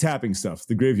 But like the tapping stuff,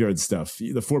 the graveyard stuff,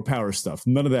 the 4-power stuff,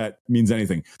 none of that means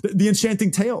anything. The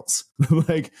enchanting tails,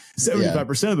 like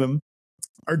 75% of them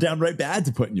are downright bad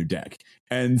to put in your deck.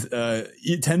 And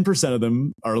 10% of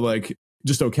them are like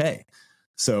just okay.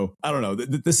 So I don't know.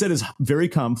 The set is very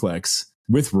complex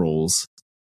with roles,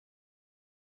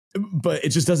 but it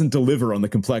just doesn't deliver on the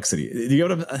complexity. You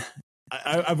know what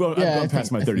I've gone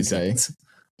past my 30 seconds.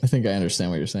 I think I understand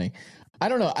what you're saying. I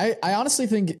don't know. I honestly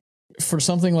think for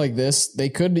something like this, they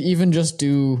could even just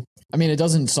do, I mean, it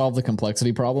doesn't solve the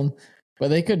complexity problem, but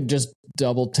they could just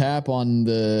double tap on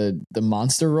the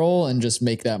monster roll and just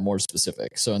make that more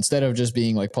specific. So instead of just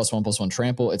being like +1/+1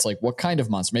 trample, it's like, what kind of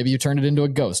monster? Maybe you turn it into a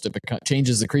ghost. It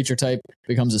changes the creature type,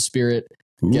 becomes a spirit,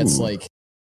 gets like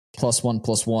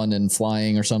 +1/+1 and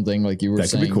flying or something, like you were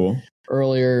saying. That could be cool.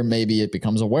 Earlier. Maybe it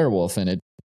becomes a werewolf and it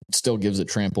still gives it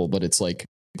trample, but it's like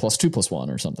 +2/+1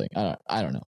 or something. I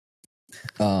don't know.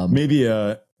 Maybe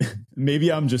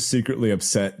I'm just secretly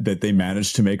upset that they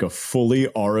managed to make a fully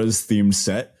auras themed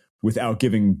set without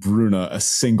giving Bruna a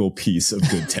single piece of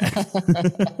good tech.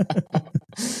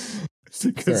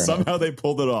 Because somehow they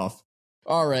pulled it off.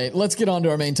 All right, let's get on to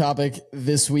our main topic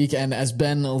this week. And as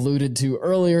Ben alluded to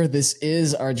earlier, this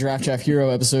is our Draft Chaff Hero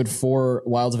episode for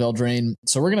Wilds of Eldraine.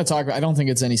 So we're going to talk, I don't think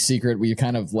it's any secret. We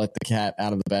kind of let the cat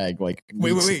out of the bag like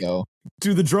weeks ago.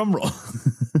 Do the drum roll.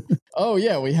 Oh,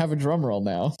 yeah, we have a drum roll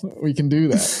now. We can do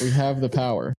that. We have the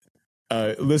power.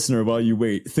 Listener, while you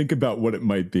wait, think about what it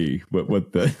might be.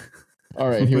 What the All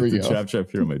right, here we go. The Draft Chaff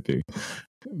Hero might be.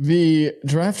 The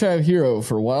Draft Chaff Hero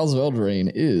for Wilds of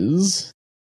Eldraine is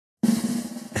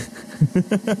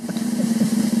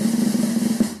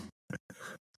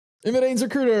Imidane's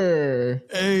Recruiter.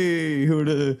 Hey, who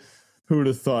would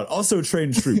have thought? Also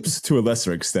trained troops to a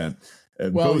lesser extent.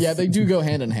 Well, yeah, they do go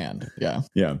hand in hand. Yeah.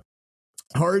 Yeah.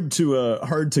 Hard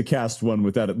to cast one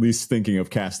without at least thinking of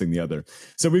casting the other.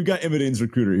 So we've got Imidane's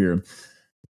Recruiter here.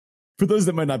 For those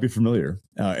that might not be familiar,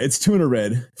 it's 2 in a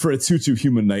red for a 2/2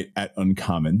 human knight at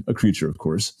uncommon, a creature, of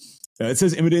course. It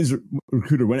says Imidane's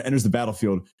Recruiter, when it enters the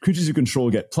battlefield, creatures you control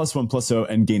get +1/+0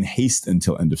 and gain haste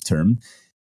until end of turn.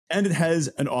 And it has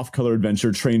an off-color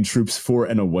adventure, train troops 4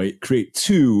 and a white, create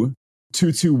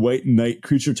 2/2 white knight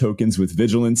creature tokens with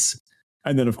vigilance.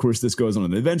 And then, of course, this goes on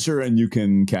an adventure and you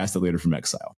can cast it later from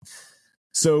exile.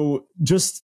 So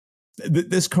just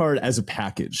this card as a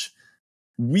package,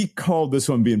 we called this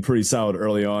one being pretty solid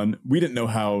early on. We didn't know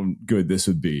how good this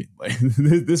would be. Like,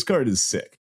 this card is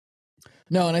sick.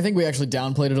 No, and I think we actually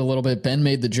downplayed it a little bit. Ben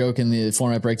made the joke in the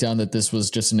format breakdown that this was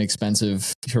just an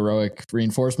expensive heroic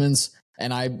reinforcements.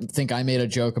 And I think I made a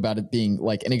joke about it being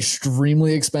like an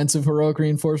extremely expensive heroic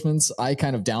reinforcements. I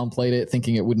kind of downplayed it,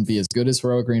 thinking it wouldn't be as good as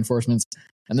heroic reinforcements.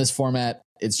 And this format,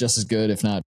 it's just as good, if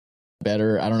not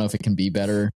better. I don't know if it can be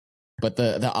better, but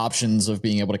the options of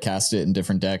being able to cast it in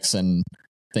different decks and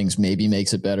things maybe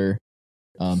makes it better.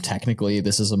 Technically,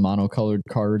 this is a monocolored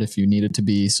card if you need it to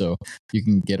be, so you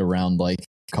can get around like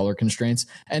color constraints.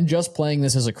 And just playing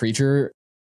this as a creature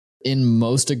in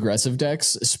most aggressive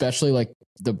decks, especially like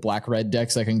the black-red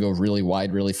decks that can go really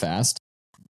wide really fast.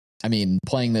 I mean,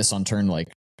 playing this on turn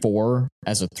like 4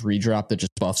 as a 3-drop that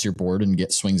just buffs your board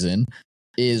and swings in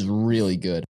is really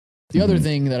good. The other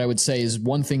thing that I would say is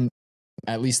one thing,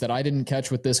 at least that I didn't catch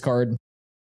with this card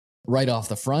right off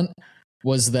the front,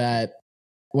 was that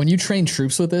when you train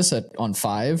troops with this on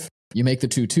 5, you make the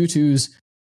 2/2/2s.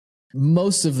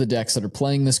 Most of the decks that are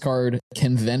playing this card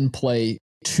can then play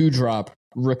 2-drop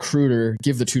Recruiter,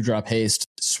 give the 2-drop haste,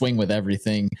 swing with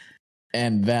everything.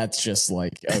 And that's just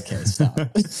like, okay, stop.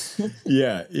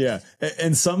 Yeah.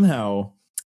 And somehow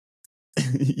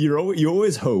you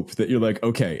always hope that you're like,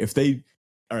 okay, if they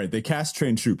cast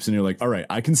trained troops and you're like, all right,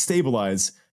 I can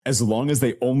stabilize as long as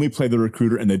they only play the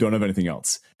Recruiter and they don't have anything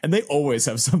else. And they always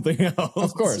have something else.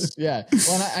 Of course, yeah.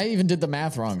 Well, and I even did the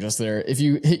math wrong just there. If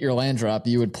you hit your land drop,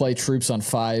 you would play troops on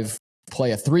 5,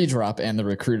 play a 3-drop and the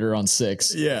Recruiter on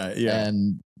 6. Yeah.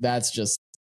 And that's just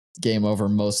game over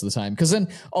most of the time. Because then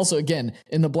also, again,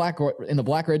 in the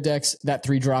black-red decks, that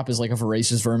 3-drop is like a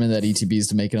Voracious Vermin that ETBs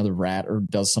to make another rat or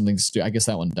does something stupid. I guess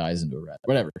that one dies into a rat.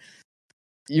 Whatever.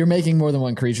 You're making more than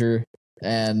one creature,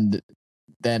 and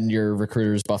then your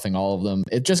Recruiter's buffing all of them.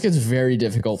 It just gets very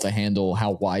difficult to handle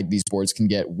how wide these boards can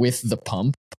get with the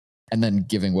pump and then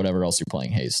giving whatever else you're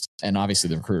playing haste. And obviously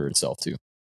the Recruiter itself too.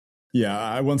 Yeah,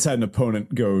 I once had an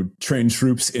opponent go train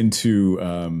troops into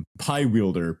Pie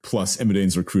Wielder plus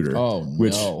Imidane's Recruiter. Oh,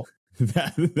 which no.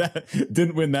 that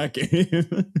didn't win that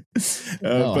game.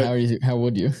 No, but how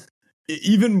would you?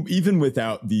 Even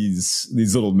without these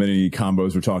little mini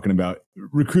combos we're talking about,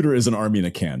 Recruiter is an army in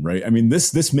a can, right? I mean,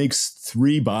 this makes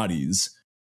 3 bodies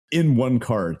in one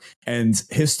card, and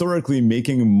historically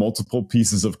making multiple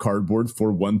pieces of cardboard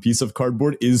for one piece of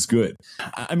cardboard is good.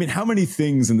 I mean, how many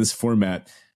things in this format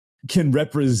can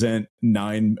represent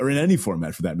 9, or in any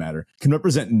format for that matter, can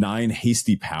represent 9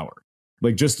 hasty power?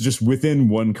 Like just within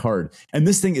one card. And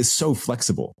this thing is so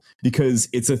flexible because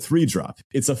it's a 3-drop,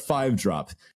 it's a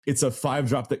 5-drop, it's a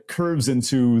 5-drop that curves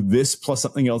into this plus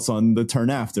something else on the turn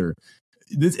after.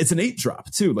 It's an 8-drop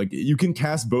too. Like you can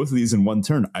cast both of these in one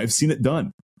turn. I've seen it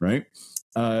done, right?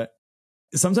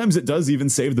 Sometimes it does even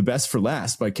save the best for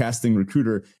last by casting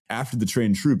Recruiter after the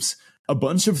trained troops. A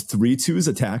bunch of 3/2s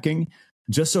attacking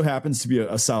just so happens to be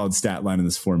a solid stat line in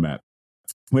this format,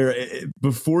 where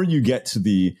before you get to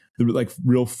the like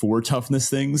real 4 toughness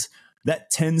things, that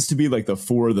tends to be like the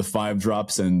 4, the 5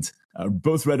 drops, and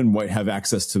both red and white have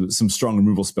access to some strong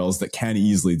removal spells that can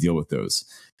easily deal with those.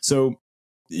 So,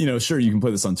 sure, you can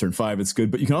play this on turn 5, it's good,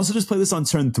 but you can also just play this on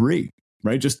turn 3,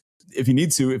 right? Just if you need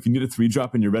a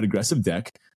 3-drop in your red aggressive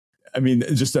deck, I mean,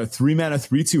 just a 3-mana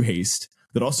 3/2 haste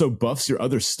that also buffs your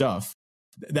other stuff.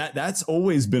 That's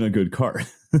always been a good card.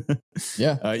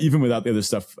 Yeah. Even without the other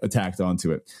stuff attacked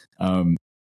onto it. And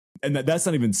that's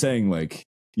not even saying like,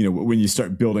 when you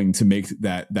start building to make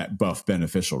that buff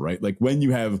beneficial, right? Like when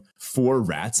you have 4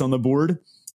 rats on the board,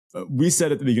 we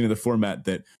said at the beginning of the format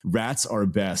that rats are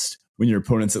best when your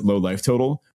opponent's at low life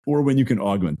total or when you can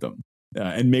augment them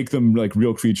and make them like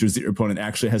real creatures that your opponent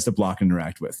actually has to block and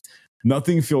interact with.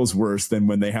 Nothing feels worse than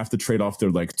when they have to trade off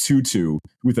their like 2/2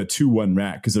 with a 2/1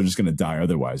 rat because they're just going to die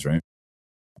otherwise, right?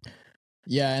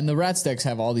 Yeah, and the rats decks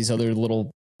have all these other little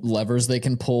levers they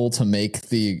can pull to make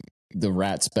the the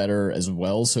rats better as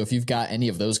well. So if you've got any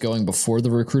of those going before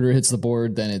the recruiter hits the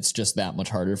board, then it's just that much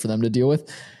harder for them to deal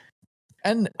with.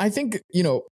 And I think,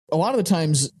 a lot of the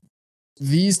times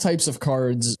these types of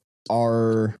cards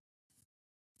are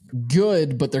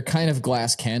good, but they're kind of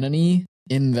glass cannon-y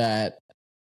in that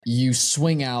you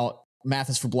swing out. Math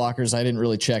is for blockers. I didn't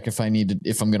really check if I'm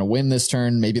going to win this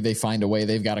turn. Maybe they find a way.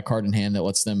 They've got a card in hand that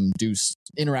lets them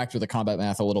interact with the combat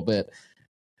math a little bit,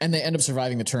 and they end up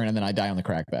surviving the turn, and then I die on the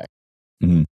crackback.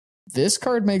 Mm-hmm. This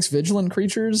card makes vigilant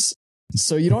creatures,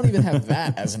 so you don't even have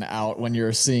that as an out when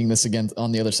you're seeing this again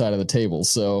on the other side of the table.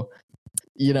 So,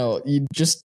 you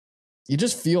just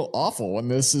feel awful when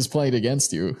this is played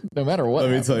against you, no matter what.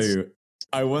 Let me tell you.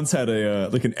 I once had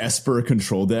an Esper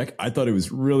control deck. I thought it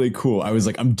was really cool. I was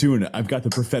like, I'm doing it. I've got the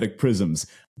prophetic prisms.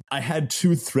 I had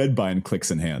 2 Threadbind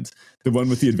clicks in hand. The one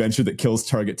with the adventure that kills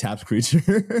target tapped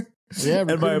creature. Yeah,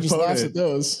 and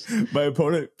my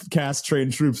opponent cast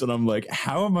trained troops, and I'm like,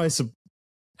 how am I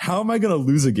going to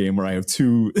lose a game where I have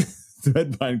 2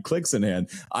 Threadbind clicks in hand?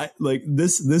 I like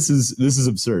this is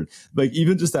absurd. Like,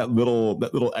 even just that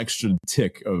little extra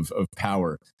tick of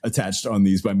power attached on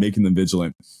these by making them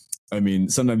vigilant. I mean,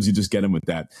 sometimes you just get them with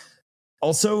that.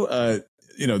 Also,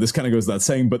 this kind of goes without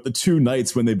saying, but the 2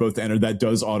 knights, when they both enter, that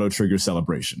does auto trigger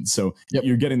celebration. So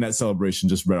You're getting that celebration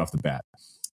just right off the bat.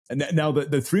 And now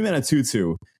the 3 mana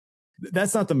 2/2,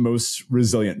 that's not the most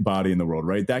resilient body in the world,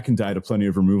 right? That can die to plenty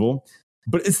of removal.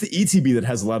 But it's the ETB that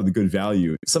has a lot of the good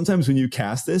value. Sometimes when you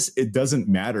cast this, it doesn't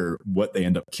matter what they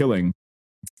end up killing.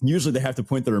 Usually they have to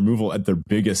point the removal at their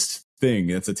biggest thing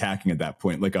that's attacking at that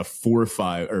point, like a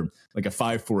 4/5 or like a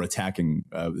 5/4 attacking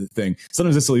thing.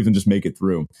 Sometimes this will even just make it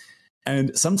through.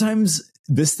 And sometimes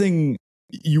this thing,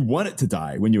 you want it to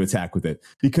die when you attack with it,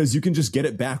 because you can just get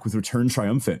it back with Return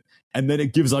Triumphant, and then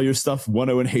it gives all your stuff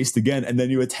 1/0 and haste again, and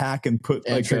then you attack and put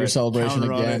and like trigger celebration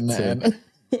again.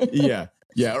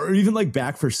 Yeah, or even like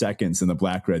back for seconds in the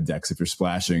black-red decks if you're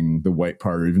splashing the white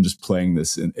part, or even just playing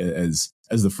this as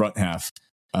the front half.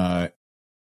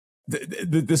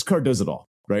 This card does it all,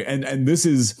 right? And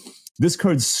this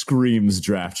card screams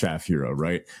draft chaff hero,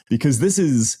 right? Because this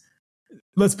is,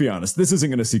 let's be honest, this isn't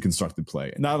going to see constructed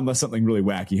play, not unless something really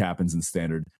wacky happens in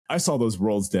standard. I saw those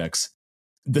Worlds decks.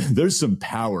 There's some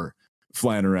power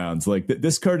flying around. Like,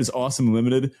 this card is awesome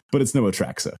limited, but it's no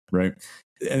Atraxa, right?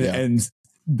 And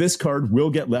this card will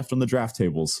get left on the draft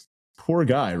tables. Poor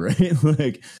guy, right?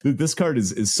 Like, this card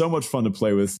is so much fun to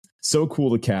play with, so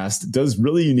cool to cast, does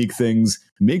really unique things,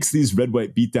 makes these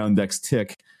red-white beatdown decks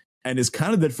tick, and is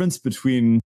kind of the difference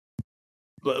between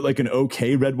like an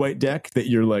okay red-white deck that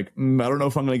you're like, I don't know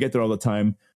if I'm going to get there all the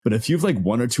time. But if you've like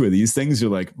 1 or 2 of these things,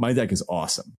 you're like, my deck is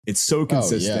awesome. It's so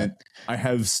consistent. I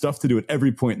have stuff to do at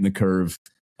every point in the curve.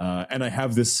 And I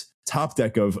have this top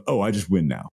deck of, I just win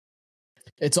now.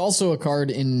 It's also a card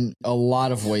in a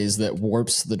lot of ways that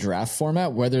warps the draft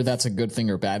format. Whether that's a good thing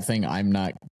or bad thing, I'm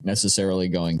not necessarily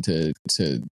going to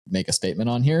make a statement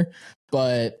on here.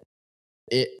 But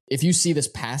if you see this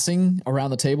passing around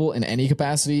the table in any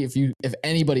capacity, if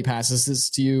anybody passes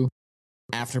this to you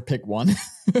after pick 1,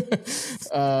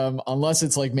 unless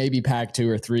it's like maybe pack 2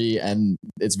 or 3, and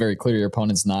it's very clear your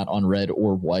opponent's not on red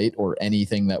or white or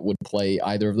anything that would play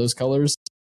either of those colors,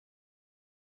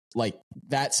 like,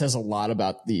 that says a lot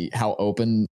about how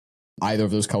open either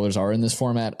of those colors are in this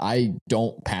format. I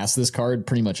don't pass this card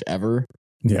pretty much ever.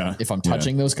 Yeah. If I'm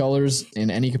touching those colors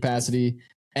in any capacity,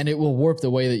 and it will warp the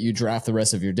way that you draft the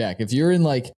rest of your deck. If you're in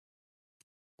like,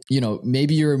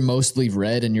 maybe you're mostly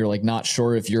red and you're like not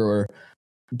sure if you're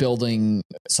building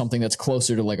something that's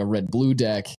closer to like a red-blue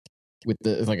deck with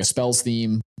like a spells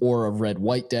theme, or a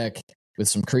red-white deck with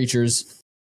some creatures,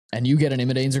 and you get an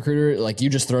Imidane's Recruiter, like, you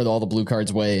just throw all the blue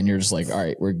cards away and you're just like, all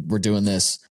right, we're doing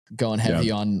this, going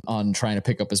heavy on trying to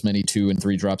pick up as many 2 and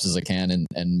 3 drops as I can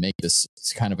and make this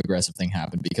kind of aggressive thing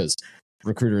happen, because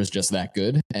Recruiter is just that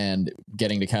good, and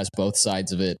getting to cast both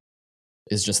sides of it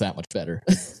is just that much better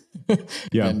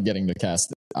than getting to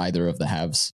cast either of the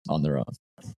halves on their own.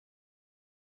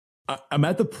 I'm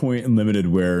at the point in Limited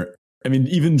where, I mean,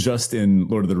 even just in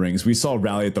Lord of the Rings, we saw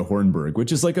Rally at the Hornburg,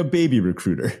 which is like a baby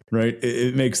recruiter, right?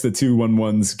 It makes the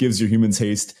 2/1/1s, gives your humans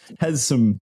haste, has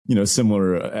some,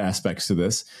 similar aspects to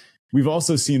this. We've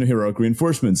also seen heroic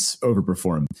reinforcements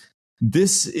overperform.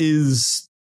 This is,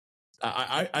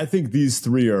 I think these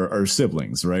 3 are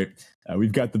siblings, right?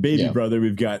 We've got the baby brother,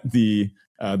 we've got the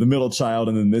middle child,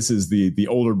 and then this is the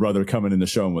older brother coming in to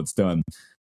show him what's done.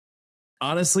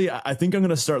 Honestly, I think I'm going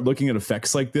to start looking at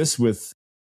effects like this with,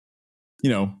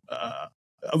 a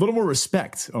little more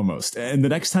respect almost. And the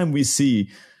next time we see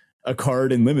a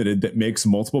card in Limited that makes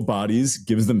multiple bodies,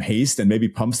 gives them haste, and maybe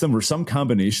pumps them, or some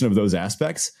combination of those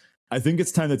aspects, I think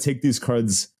it's time to take these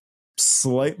cards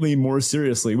slightly more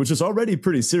seriously, which is already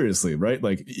pretty seriously, right?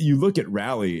 Like you look at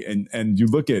Rally and you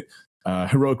look at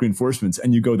Heroic Reinforcements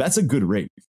and you go, that's a good rate.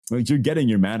 Like you're getting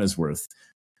your mana's worth.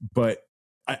 But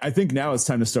I think now it's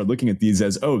time to start looking at these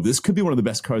as, oh, this could be one of the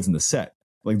best cards in the set.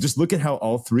 Like just look at how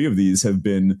all three of these have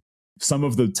been some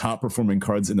of the top performing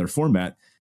cards in their format.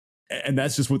 And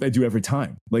that's just what they do every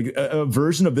time. Like a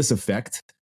version of this effect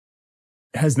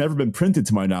has never been printed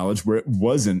to my knowledge where it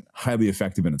wasn't highly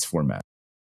effective in its format.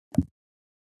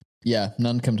 Yeah,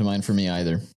 none come to mind for me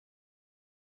either.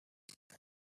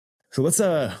 So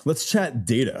let's chat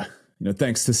data.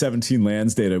 Thanks to 17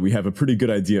 Lands data, we have a pretty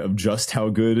good idea of just how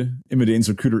good Imidane's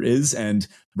Recruiter is. And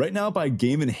right now, by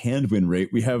game in hand win rate,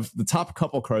 we have the top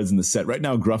couple cards in the set. Right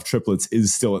now, Gruff Triplets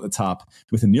is still at the top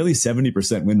with a nearly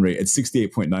 70% win rate at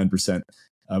 68.9%.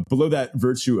 Below that,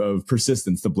 Virtue of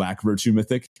Persistence, the Black Virtue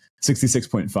Mythic,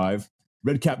 66.5.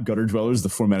 Redcap Gutter Dwellers, the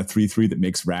 4-mana 3/3 that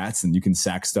makes rats, and you can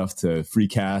sack stuff to free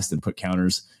cast and put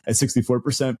counters at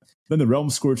 64%. Then the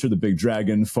Realm Scorcher, the Big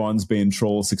Dragon, Fawn's Bane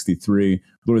Troll, 63.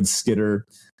 Lord Skitter,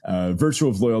 Virtue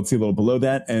of Loyalty a little below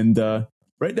that. And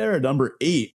right there at number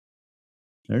 8,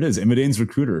 there it is, Imidane's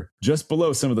Recruiter, just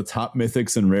below some of the top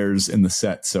mythics and rares in the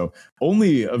set. So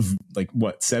only of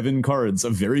 7 cards,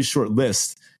 a very short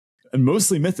list, and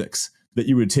mostly mythics that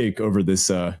you would take over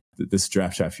this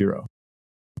Draft Chaff hero.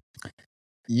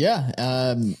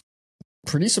 Yeah,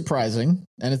 pretty surprising,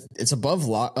 and it's above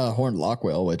Horned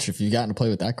Lockwhale, which if you've gotten to play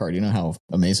with that card, you know how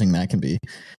amazing that can be.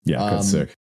 Yeah, that's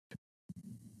sick.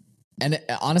 And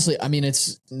honestly, I mean,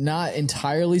 it's not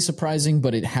entirely surprising,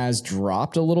 but it has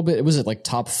dropped a little bit. It was at like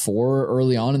top 4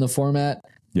 early on in the format.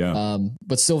 Yeah,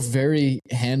 but still very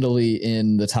handily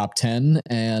in the top 10,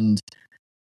 and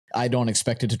I don't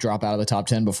expect it to drop out of the top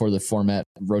 10 before the format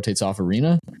rotates off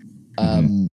Arena.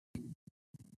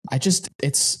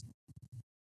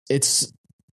 It's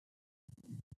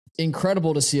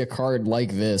incredible to see a card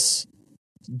like this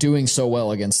doing so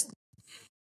well against,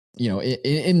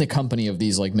 in the company of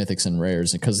these like mythics and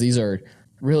rares, because these are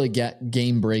really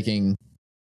game breaking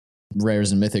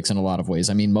rares and mythics in a lot of ways.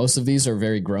 I mean, most of these are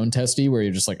very grown testy where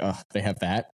you're just like, oh, they have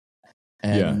that.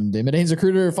 And Imidane's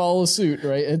Recruiter follows suit,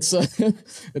 right? It's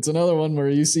it's another one where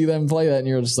you see them play that and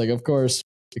you're just like, of course,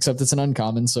 except it's an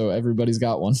uncommon, so everybody's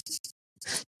got one.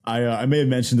 I may have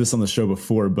mentioned this on the show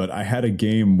before, but I had a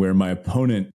game where my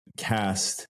opponent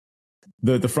cast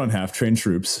the front half, Train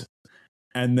Troops,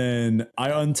 and then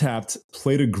I untapped,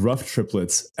 played a Gruff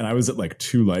Triplets, and I was at like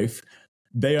 2 life.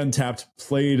 They untapped,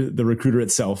 played the Recruiter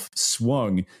itself,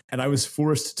 swung, and I was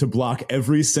forced to block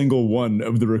every single one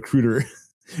of the Recruiter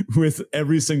with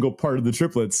every single part of the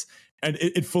Triplets, and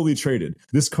it fully traded.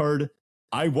 This card,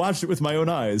 I watched it with my own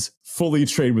eyes, fully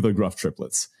trade with a Gruff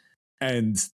Triplets.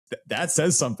 And that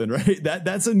says something, right?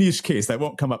 That's a niche case that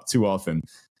won't come up too often,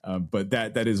 but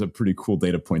that is a pretty cool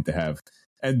data point to have.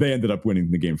 And they ended up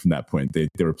winning the game from that point. They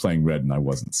were playing red and I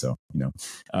wasn't. So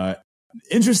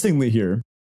interestingly here,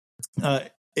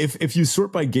 if you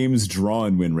sort by games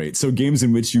drawn win rate, so games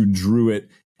in which you drew it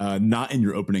not in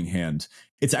your opening hand,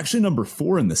 it's actually number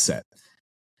 4 in the set,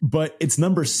 but it's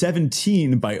number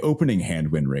 17 by opening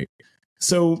hand win rate.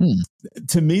 So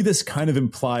to me, this kind of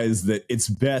implies that it's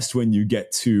best when you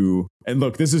get to, and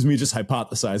look, this is me just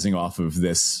hypothesizing off of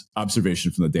this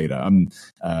observation from the data. I'm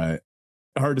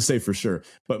hard to say for sure,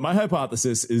 but my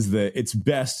hypothesis is that it's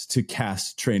best to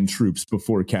cast Trained Troops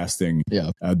before casting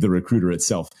the Recruiter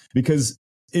itself, because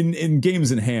in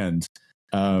games in hand,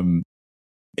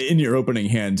 in your opening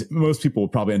hand, most people will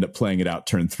probably end up playing it out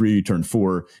turn 3, turn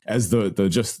 4 as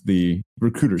the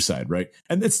Recruiter side, right?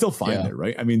 And it's still fine there,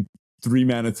 right? I mean, 3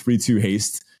 mana, 3/2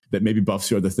 haste that maybe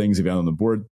buffs your other things if you have on the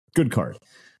board. Good card.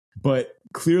 But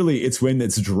clearly it's when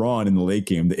it's drawn in the late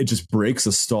game that it just breaks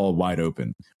a stall wide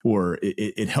open, or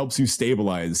it helps you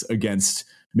stabilize against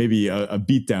maybe a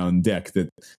beatdown deck that,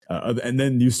 and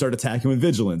then you start attacking with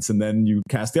Vigilance, and then you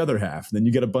cast the other half, and then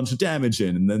you get a bunch of damage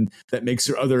in, and then that makes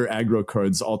your other aggro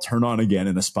cards all turn on again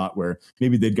in a spot where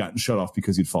maybe they'd gotten shut off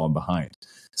because you'd fallen behind.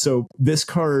 So this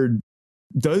card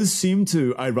does seem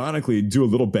to ironically do a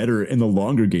little better in the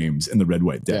longer games in the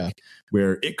red-white deck,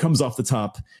 where it comes off the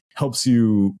top, helps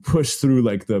you push through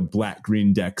like the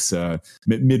black-green decks,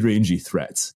 mid-rangey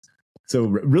threats. So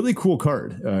really cool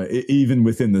card, even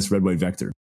within this red-white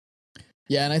vector.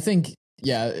 Yeah, and I think,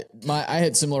 I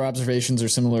had similar observations or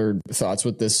similar thoughts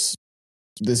with this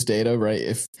data, right?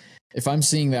 If I'm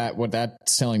seeing that, what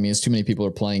that's telling me is too many people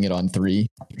are playing it on 3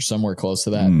 or somewhere close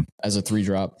to that as a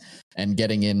 3-drop and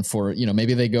getting in for,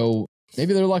 maybe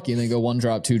they're lucky and they go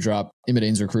 1-drop, 2-drop,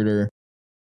 Imidane's Recruiter,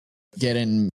 get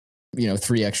in,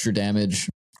 3 extra damage,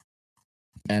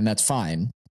 and that's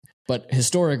fine. But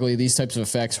historically, these types of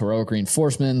effects, heroic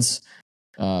reinforcements,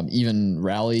 even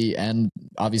rally, and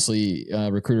obviously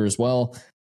recruiter as well,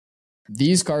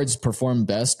 these cards perform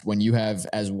best when you have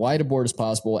as wide a board as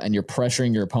possible and you're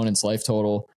pressuring your opponent's life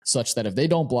total such that if they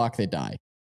don't block, they die.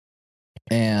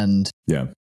 And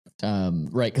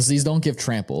right, because these don't give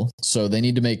trample, so they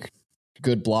need to make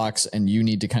good blocks, and you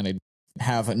need to kind of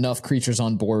have enough creatures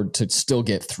on board to still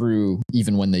get through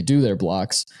even when they do their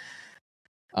blocks.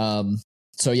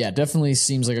 So yeah, definitely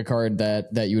seems like a card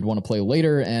that you would want to play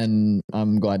later, and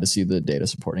I'm glad to see the data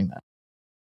supporting that.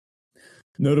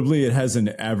 Notably, it has an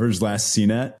average last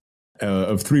CNAT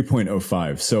of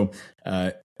 3.05. So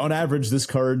on average, this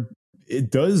card,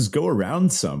 it does go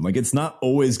around some. Like, it's not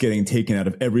always getting taken out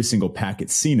of every single pack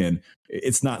it's seen in.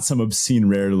 It's not some obscene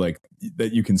rare like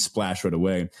that you can splash right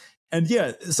away. And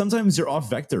yeah, sometimes you're off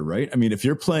vector, right? I mean, if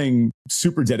you're playing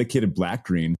super dedicated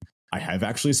black-green, I have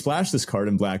actually splashed this card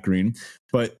in black-green,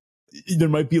 but there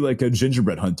might be like a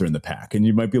gingerbread hunter in the pack, and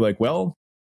you might be like, well,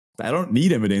 I don't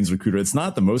need Imodane's Recruiter. It's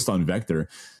not the most on vector.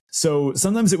 So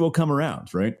sometimes it will come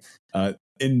around, right?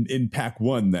 In pack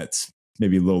one, that's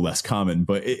maybe a little less common,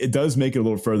 but it does make it a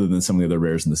little further than some of the other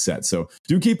rares in the set. So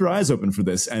do keep your eyes open for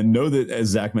this, and know that, as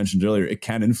Zach mentioned earlier, it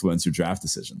can influence your draft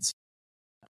decisions.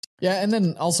 Yeah, and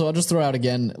then also I'll just throw out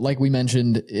again, like we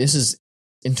mentioned, this is,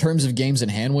 in terms of games and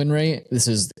hand win rate, this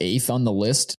is 8th on the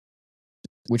list,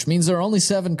 which means there are only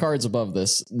 7 cards above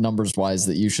this numbers-wise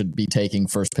that you should be taking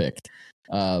first pick.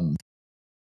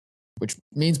 Which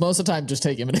means most of the time just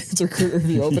take Imodane's Recruiter if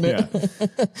you open it.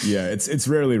 Yeah, it's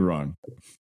rarely wrong.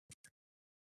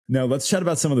 Now let's chat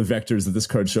about some of the vectors that this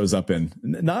card shows up in.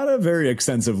 Not a very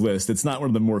extensive list. It's not one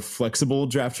of the more flexible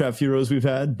draft heroes we've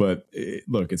had, but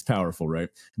look, it's powerful, right?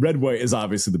 Red-white is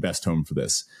obviously the best home for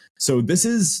this. So this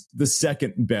is the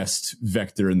second best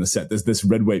vector in the set, this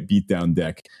red-white beatdown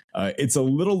deck. It's a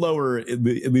little lower, at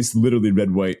least literally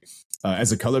red-white,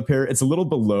 as a color pair. It's a little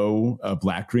below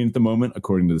black-green at the moment,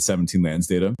 according to the 17 lands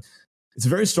data. It's a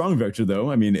very strong vector,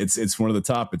 though. I mean, it's one of the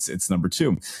top. It's number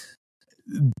 2.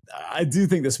 I do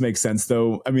think this makes sense,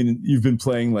 though. I mean, you've been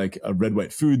playing like a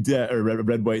red-white food deck or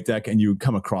red-white deck, and you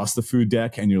come across the food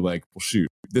deck, and you're like, well, shoot,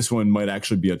 this one might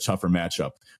actually be a tougher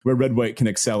matchup, where red-white can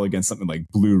excel against something like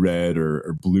blue-red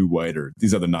or blue-white or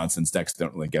these other nonsense decks that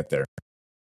don't really get there.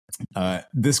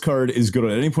 This card is good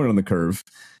at any point on the curve,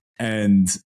 and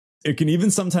it can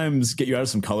even sometimes get you out of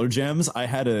some color jams. I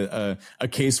had a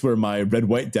case where my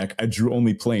red-white deck, I drew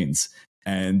only planes,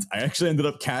 and I actually ended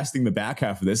up casting the back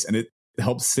half of this, and it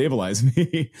helped stabilize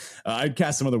me. I'd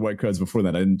cast some other white cards before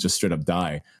that. I didn't just straight up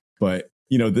die. But,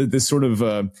 you know, this sort of,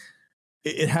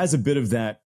 it has a bit of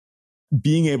that.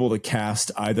 Being able to cast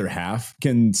either half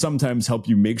can sometimes help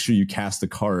you make sure you cast a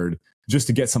card just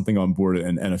to get something on board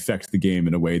and affect the game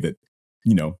in a way that,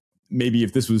 you know, maybe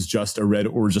if this was just a red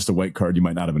or just a white card, you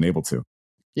might not have been able to.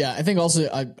 Yeah, I think also,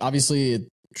 obviously,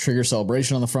 trigger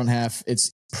Celebration on the front half.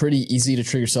 It's pretty easy to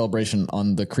trigger Celebration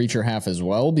on the creature half as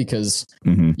well, because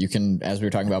you can, as we were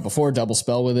talking about before, double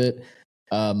spell with it.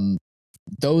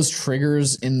 Those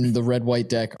triggers in the red-white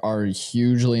deck are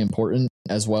hugely important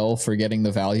as well for getting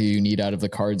the value you need out of the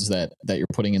cards that you're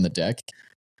putting in the deck.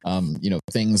 You know,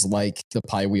 things like the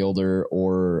Pie Wielder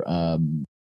or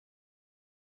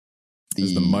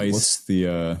the mice,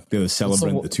 the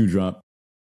Celebrant, the 2-drop.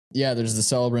 Yeah, there's the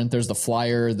Celebrant, there's the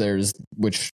Flyer,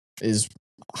 which is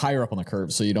higher up on the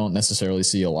curve, so you don't necessarily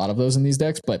see a lot of those in these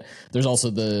decks, but there's also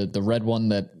the red one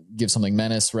that gives something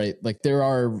menace, right? Like there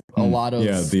are a lot of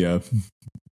the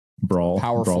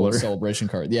powerful brawler celebration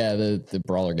card. Yeah, the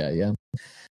brawler guy,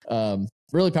 yeah.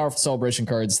 Really powerful celebration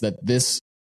cards that this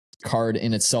card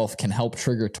in itself can help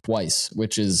trigger twice,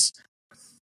 which is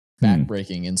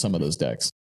backbreaking in some of those decks.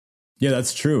 Yeah,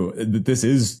 that's true. This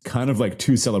is kind of like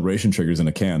 2 celebration triggers in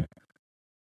a can.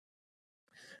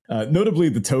 Notably,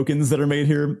 the tokens that are made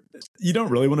here, you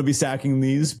don't really want to be sacking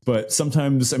these, but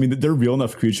sometimes, I mean, they're real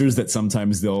enough creatures that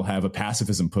sometimes they'll have a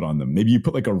pacifism put on them. Maybe you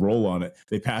put like a roll on it,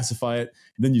 they pacify it,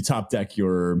 and then you top deck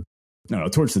your,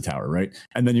 Torch the Tower, right?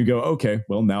 And then you go, okay,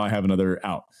 well, now I have another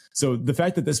out. So the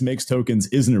fact that this makes tokens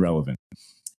isn't irrelevant.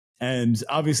 And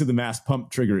obviously the mass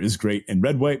pump trigger is great in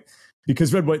red-white,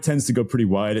 because red-white tends to go pretty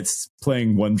wide. It's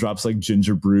playing 1-drops like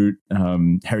Ginger Brute,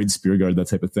 Harried Spearguard, that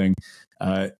type of thing.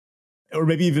 Or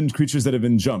maybe even creatures that have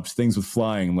been jumped, things with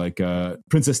flying, like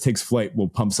Princess Takes Flight will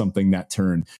pump something that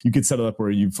turn. You could set it up where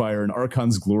you fire an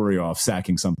Archon's Glory off,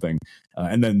 sacking something,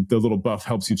 and then the little buff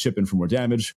helps you chip in for more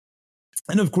damage.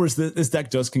 And of course, this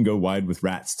deck can go wide with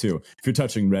rats too. If you're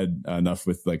touching red enough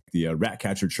with like the Rat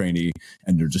Catcher trainee,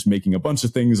 and you're just making a bunch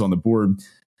of things on the board,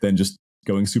 then just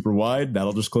going super wide,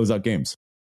 that'll just close out games.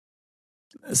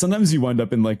 Sometimes you wind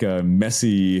up in like a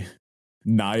messy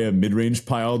Naya mid-range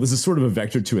pile. This is sort of a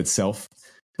vector to itself.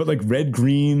 But like red,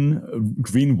 green,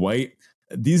 green, white,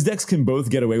 these decks can both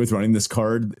get away with running this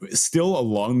card still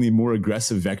along the more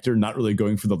aggressive vector, not really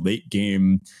going for the late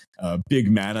game, big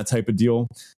mana type of deal.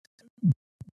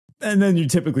 And then you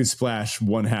typically splash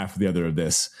one half or the other of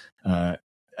this.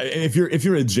 If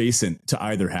you're adjacent to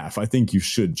either half, I think you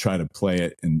should try to play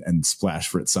it and splash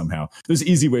for it somehow. There's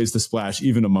easy ways to splash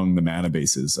even among the mana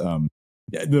bases.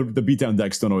 The beatdown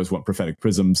decks don't always want prophetic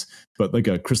prisms, but like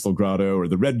a Crystal Grotto or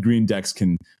the red-green decks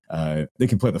can play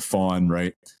the Fawn,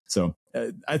 right? So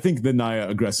I think the Naya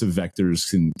aggressive vectors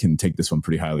can take this one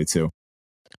pretty highly too.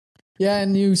 Yeah,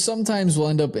 and you sometimes will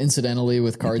end up incidentally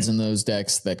with cards in those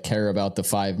decks that care about the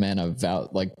 5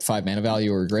 mana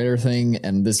value or greater thing,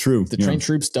 and this Train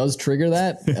Troops does trigger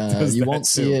that. You won't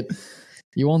see it.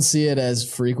 You won't see it as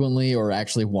frequently or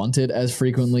actually want it as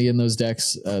frequently in those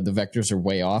decks. The vectors are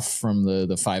way off from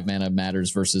the 5 mana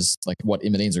matters versus like what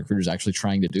Immodane's Recruiter is actually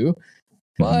trying to do.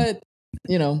 But,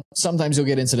 sometimes you'll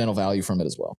get incidental value from it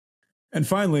as well. And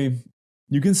finally,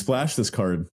 you can splash this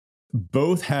card.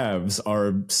 Both halves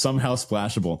are somehow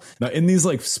splashable. Now, in these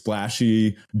like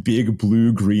splashy, big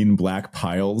blue, green, black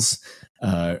piles,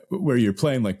 where you're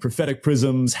playing like prophetic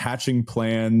prisms, hatching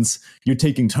plans, you're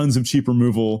taking tons of cheap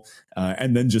removal,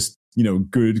 and then just,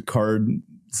 good card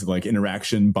like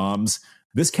interaction bombs.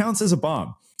 This counts as a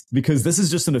bomb because this is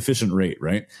just an efficient rate,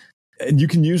 right? And you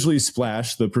can usually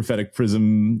splash the prophetic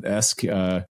prism-esque,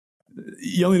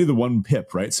 you only need the one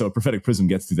pip, right? So a prophetic prism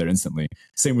gets through there instantly.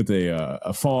 Same with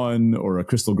a Fawn or a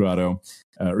Crystal Grotto,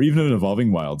 or even an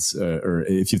Evolving Wilds, or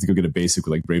if you have to go get a basic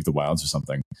with like Brave the Wilds or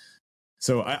something.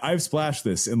 So I've splashed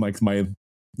this in like my,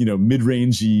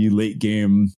 mid-rangey late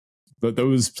game, but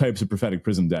those types of prophetic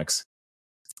prism decks.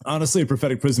 Honestly, a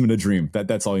prophetic prism in a dream.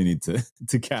 That's all you need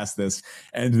to cast this,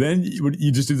 and then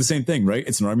you just do the same thing, right?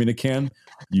 It's an army in a can.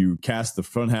 You cast the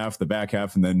front half, the back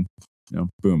half, and then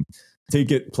boom. Take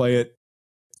it, play it,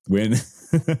 win.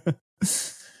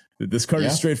 This card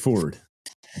is straightforward.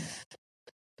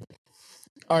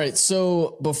 All right,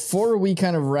 so before we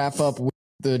kind of wrap up with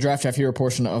the Draft Chaff Hero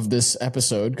portion of this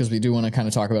episode, because we do want to kind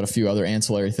of talk about a few other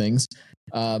ancillary things,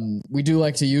 we do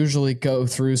like to usually go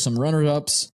through some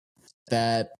runner-ups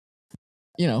that,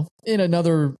 in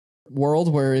another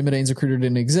world where Immodane's Recruiter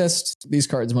didn't exist, these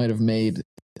cards might have made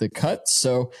the cut.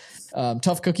 So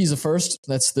Tough Cookie's a first.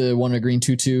 That's the 1 green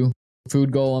 2/2.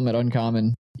 Food Golem at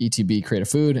uncommon, ETB, create a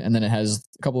food, and then it has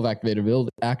a couple of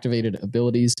activated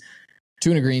abilities.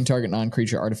 2 and a green, target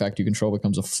non-creature artifact you control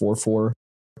becomes a 4/4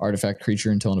 artifact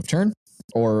creature until end of turn.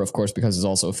 Or, of course, because it's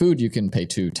also a food, you can pay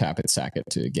 2, tap it, sack it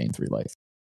to gain 3 life.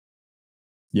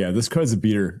 Yeah, this card's a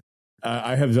beater.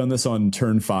 I have done this on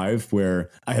turn 5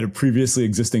 where I had a previously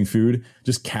existing food,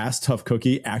 just cast Tough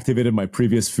Cookie, activated my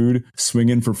previous food, swing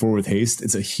in for 4 with haste.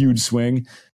 It's a huge swing.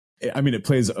 I mean, it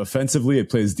plays offensively, it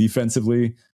plays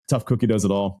defensively. Tough Cookie does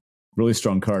it all. Really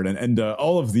strong card. And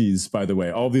all of these, by the way,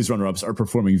 all of these runner-ups are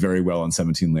performing very well on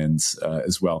 17 lands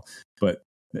as well. But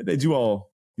they do all,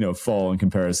 fall in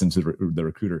comparison to the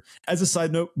Recruiter. As a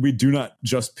side note, we do not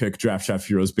just pick Draft Chaff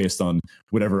Heroes based on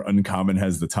whatever uncommon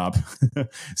has the top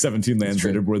 17 lands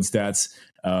rated board stats.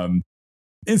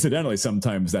 Incidentally,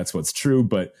 sometimes that's what's true,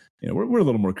 but we're a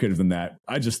little more creative than that.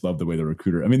 I just love the way the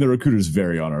Recruiter is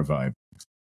very on our vibe.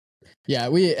 Yeah,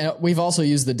 we've also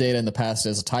used the data in the past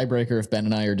as a tiebreaker. If Ben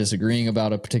and I are disagreeing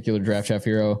about a particular Draft Chaff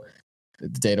hero, the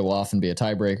data will often be a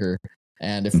tiebreaker.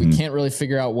 And if we can't really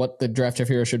figure out what the Draft Chaff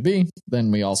hero should be,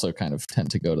 then we also kind of tend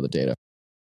to go to the data.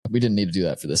 We didn't need to do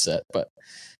that for this set, but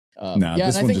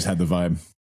this one just had the vibe.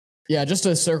 Yeah, just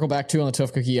to circle back too on the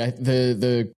Tough Cookie,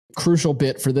 the crucial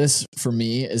bit for this for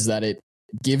me is that it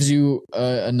gives you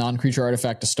a non-creature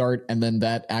artifact to start, and then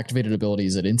that activated ability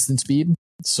is at instant speed.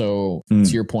 So to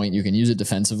your point, you can use it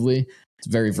defensively. It's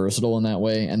very versatile in that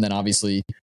way. And then obviously,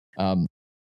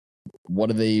 what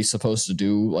are they supposed to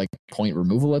do? Like point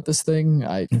removal at this thing?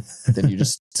 Then you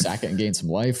just sack it and gain some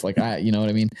life. You know what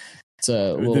I mean? It's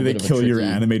a little Did they bit of kill your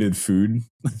animated food?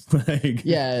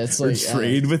 It's or like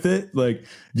trade with it. Like,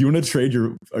 do you want to trade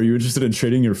are you interested in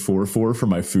trading your 4/4 for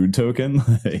my food token?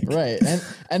 Right.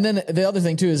 And then the other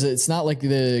thing too is it's not like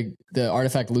the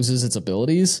artifact loses its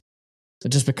abilities. It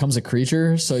just becomes a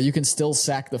creature, so you can still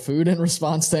sack the food in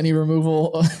response to any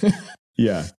removal.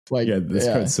 This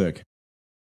card's sick.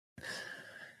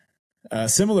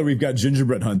 Similar, we've got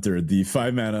Gingerbread Hunter, the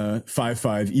 5 mana,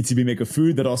 5/5 ETB make a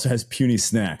food that also has Puny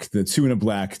Snack. The 2 and a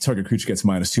black, target creature gets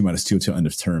 -2/-2 until end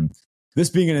of turn. This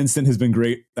being an instant has been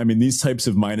great. I mean, these types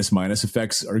of -/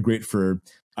 effects are great for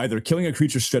either killing a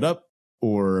creature straight up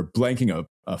or blanking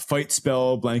a fight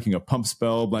spell, blanking a pump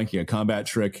spell, blanking a combat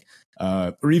trick,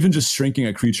 or even just shrinking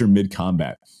a creature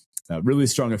mid-combat. Really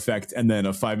strong effect. And then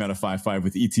a 5-mana 5/5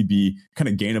 with ETB, kind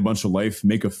of gain a bunch of life,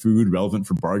 make a food relevant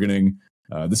for bargaining.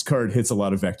 This card hits a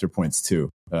lot of vector points too,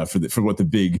 for what the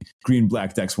big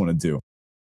green-black decks want to do.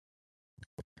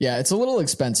 Yeah, it's a little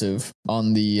expensive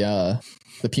on the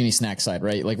puny snack side,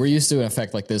 right? Like we're used to an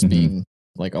effect like this being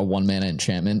like a 1-mana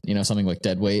enchantment, something like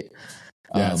Deadweight.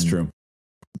 Yeah, that's true.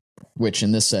 Which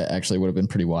in this set actually would have been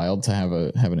pretty wild to have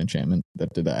an enchantment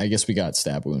that did that. I guess we got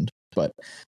Stab Wound, but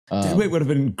Deadweight would have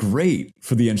been great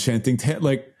for the enchanting.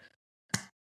 Like,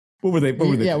 what were they?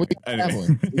 Yeah, we got Stab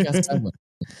Wound. We got Stab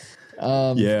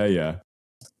Wound. Yeah.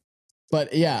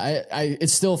 But yeah,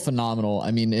 it's still phenomenal.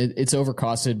 I mean, it's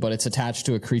overcosted, but it's attached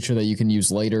to a creature that you can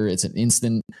use later. It's an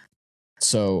instant.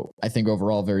 So I think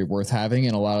overall very worth having.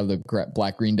 And a lot of the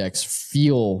black-green decks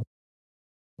feel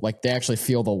like they actually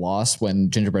feel the loss when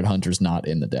Gingerbread Hunter's not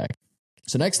in the deck.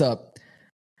 So next up,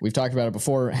 we've talked about it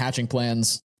before, Hatching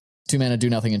Plans, 2-mana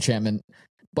do-nothing enchantment.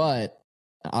 But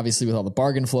obviously with all the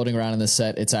bargain floating around in this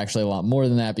set, it's actually a lot more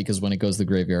than that because when it goes to the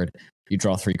graveyard, you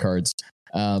draw 3 cards.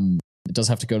 It does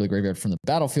have to go to the graveyard from the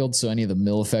battlefield, so any of the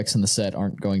mill effects in the set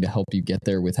aren't going to help you get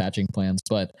there with Hatching Plans.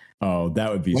 But that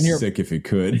would be sick if it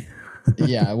could.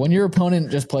 Yeah, when your opponent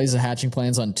just plays the Hatching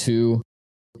Plans on 2,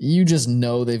 you just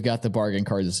know they've got the bargain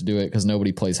cards to do it because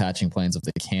nobody plays Hatching Plans if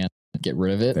they can't get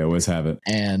rid of it. They always have it.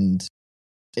 And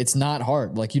it's not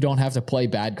hard. Like, you don't have to play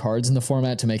bad cards in the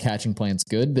format to make Hatching Plans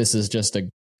good. This is just a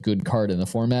good card in the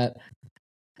format.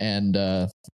 And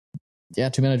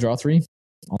 2-mana draw 3.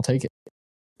 I'll take it.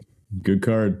 Good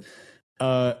card.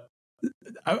 I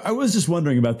was just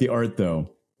wondering about the art,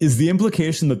 though. Is the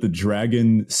implication that the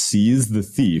dragon sees the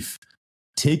thief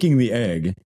taking the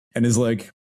egg and is like,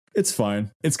 it's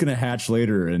fine, it's going to hatch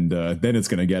later, and then it's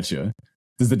going to get you?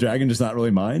 Does the dragon just not really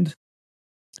mind?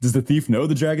 Does the thief know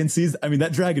the dragon sees? I mean,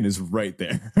 that dragon is right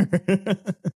there.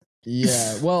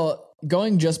 Yeah, well,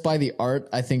 going just by the art,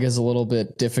 I think is a little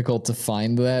bit difficult to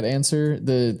find that answer.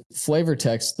 The flavor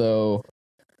text, though,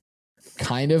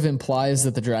 kind of implies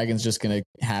that the dragon's just going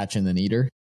to hatch and then eat her.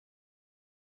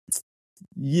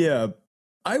 Yeah,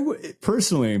 I would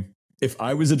personally, if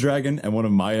I was a dragon and one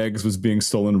of my eggs was being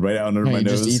stolen right out under my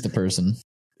nose, just eat the person.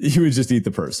 You would just eat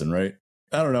the person, right?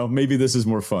 I don't know. Maybe this is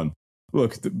more fun.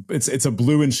 Look, it's a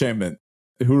blue enchantment.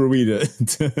 Who are we to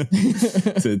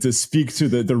speak to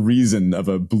the reason of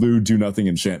a blue do nothing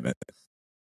enchantment?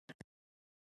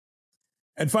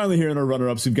 And finally, here in our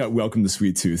runner-ups, we've got Welcome to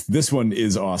Sweet Tooth. This one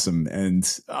is awesome, and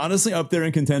honestly up there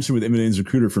in contention with Imidane's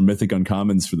Recruiter for Mythic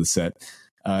Uncommons for the set.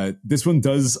 This one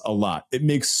does a lot. It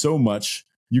makes so much.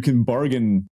 You can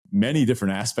bargain many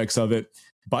different aspects of it.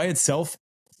 By itself,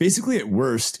 basically at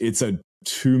worst, it's a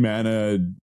 2-mana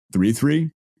 3/3,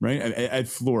 right? At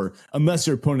floor, unless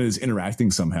your opponent is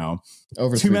interacting somehow.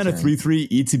 Over 2-mana 3/3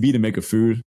 ETB to make a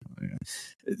food.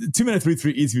 2-mana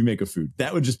 3/3 ETB make a food.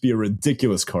 That would just be a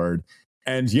ridiculous card.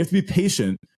 And you have to be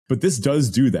patient, but this does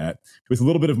do that with a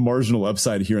little bit of marginal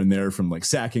upside here and there from like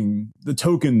sacking the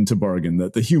token to bargain,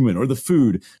 the human or the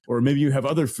food, or maybe you have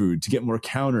other food to get more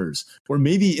counters, or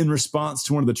maybe in response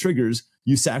to one of the triggers,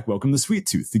 you sack Welcome to Sweet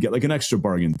Tooth to get like an extra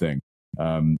bargain thing.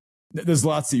 There's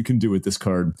lots that you can do with this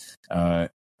card.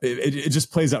 It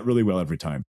just plays out really well every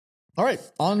time. All right,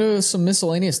 on to some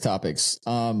miscellaneous topics.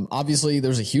 Obviously,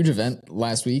 there's a huge event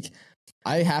last week.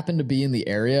 I happened to be in the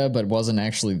area, but wasn't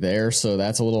actually there, so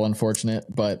that's a little unfortunate.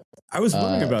 But I was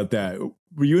wondering about that.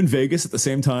 Were you in Vegas at the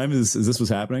same time as this was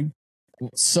happening?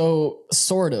 So,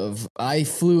 sort of. I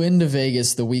flew into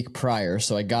Vegas the week prior,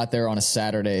 so I got there on a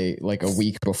Saturday, like a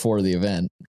week before the event.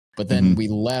 But then we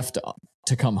left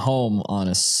to come home on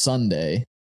a Sunday,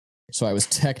 so I was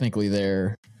technically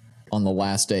there on the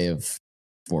last day of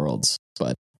Worlds.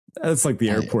 But that's like the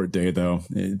airport day, though.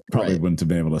 It probably wouldn't have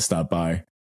been able to stop by.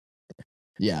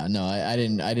 Yeah, no, I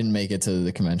didn't make it to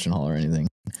the convention hall or anything.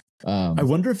 I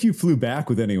wonder if you flew back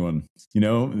with anyone.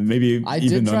 Maybe I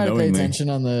even did try to pay unknowingly. attention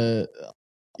on the.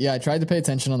 Yeah, I tried to pay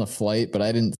attention on the flight, but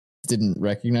I didn't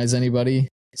recognize anybody.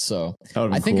 So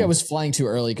I think I was flying too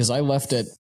early because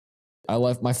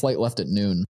my flight left at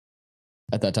noon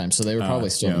at that time, so they were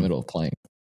probably still in the middle of playing.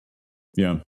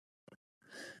 Yeah.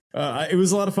 It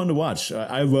was a lot of fun to watch.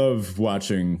 I love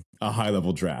watching a high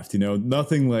level draft.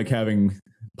 Nothing like having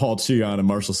Paul Cheon and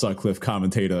Marshall Sutcliffe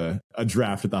commentate a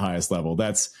draft at the highest level.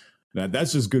 That's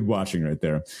just good watching right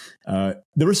there.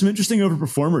 There were some interesting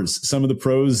overperformers. Some of the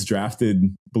pros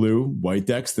drafted blue, white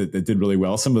decks that did really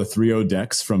well. Some of the 3-0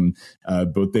 decks from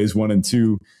both days 1 and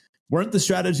 2 weren't the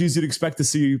strategies you'd expect to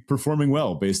see performing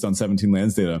well based on 17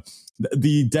 lands data.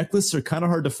 The deck lists are kind of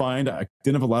hard to find. I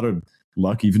didn't have a lot of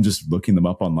luck even just looking them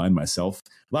up online myself.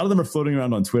 A lot of them are floating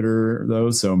around on Twitter, though,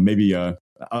 so maybe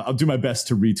I'll do my best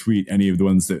to retweet any of the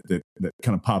ones that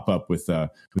kind of pop up with the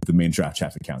main Draft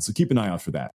Chaff account. So keep an eye out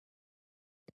for that.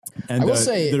 And I will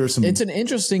say it's an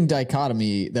interesting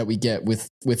dichotomy that we get with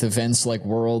events like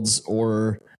Worlds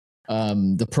or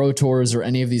the Pro Tours or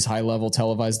any of these high level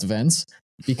televised events,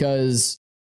 because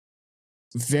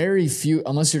very few,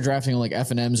 unless you're drafting like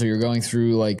FNMs or you're going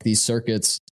through like these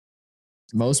circuits,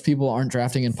 most people aren't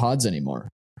drafting in pods anymore.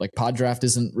 Like pod draft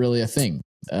isn't really a thing.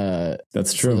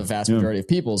 That's true for the vast majority of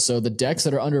people. So the decks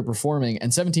that are underperforming,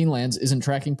 and 17 lands isn't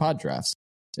tracking pod drafts.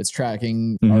 It's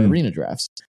tracking our arena drafts.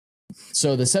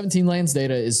 So the 17 lands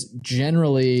data is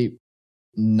generally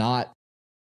not,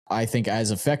 I think,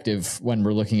 as effective when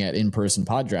we're looking at in-person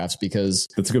pod drafts, because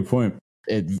that's a good point.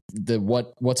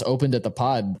 What's opened at the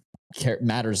pod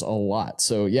matters a lot.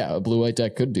 So yeah, a blue-white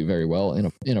deck could do very well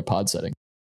in a pod setting.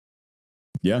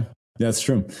 Yeah, that's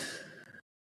true.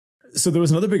 So there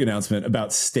was another big announcement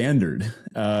about Standard.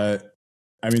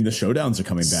 I mean, the showdowns are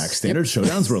coming back. Standard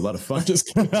showdowns were a lot of fun.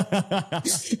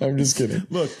 I'm just kidding.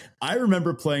 Look, I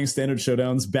remember playing Standard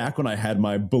showdowns back when I had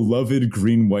my beloved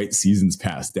green-white Seasons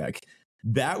Pass deck.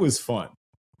 That was fun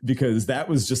because that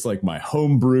was just like my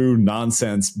homebrew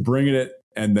nonsense, bringing it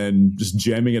and then just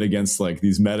jamming it against like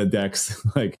these meta decks.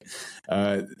 Like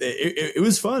it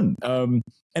was fun.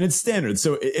 And it's Standard,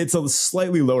 so it's a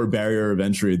slightly lower barrier of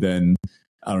entry than,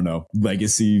 I don't know,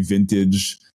 Legacy,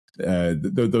 Vintage,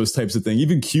 those types of things.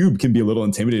 Even Cube can be a little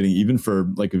intimidating, even for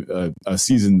like a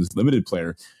seasoned limited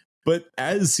player. But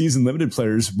as seasoned limited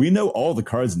players, we know all the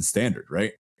cards in Standard,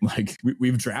 right? Like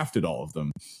we've drafted all of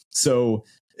them. So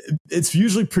it's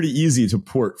usually pretty easy to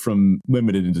port from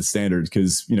limited into Standard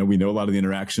because, you know, we know a lot of the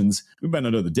interactions. We might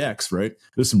not know the decks, right?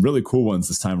 There's some really cool ones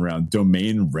this time around.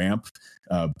 Domain, Ramp,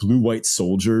 Blue-White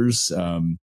Soldiers,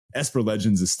 Esper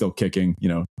Legends is still kicking, you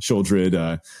know,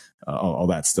 Sheoldred, all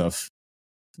that stuff.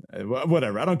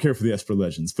 Whatever. I don't care for the Esper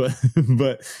Legends, but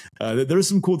there's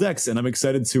some cool decks, and I'm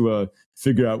excited to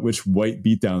figure out which white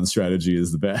beatdown strategy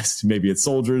is the best. Maybe it's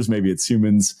soldiers, maybe it's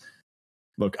humans.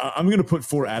 Look, I'm going to put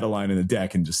 4 Adeline in the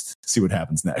deck and just see what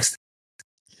happens next.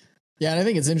 Yeah, and I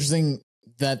think it's interesting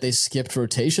that they skipped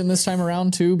rotation this time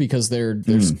around too, because they're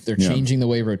changing the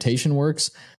way rotation works.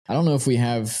 I don't know if we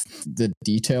have the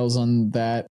details on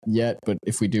that yet, but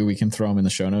if we do, we can throw them in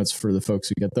the show notes for the folks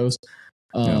who get those.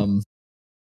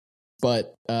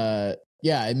 But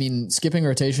yeah, I mean, skipping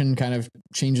rotation kind of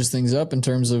changes things up in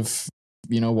terms of,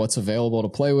 you know, what's available to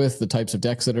play with, the types of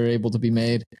decks that are able to be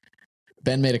made.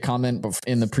 Ben made a comment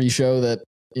in the pre-show that,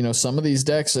 you know, some of these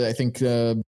decks, I think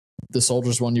the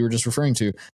Soldiers one you were just referring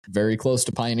to, very close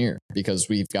to Pioneer, because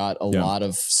we've got a lot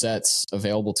of sets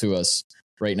available to us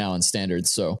right now in Standard.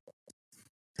 So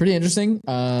pretty interesting.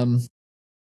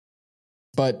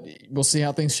 But we'll see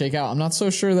how things shake out. I'm not so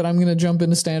sure that I'm going to jump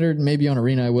into Standard. Maybe on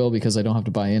Arena I will, because I don't have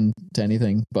to buy into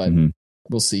anything, but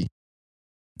we'll see.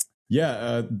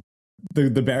 Yeah.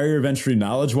 The barrier of entry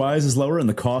knowledge wise is lower, and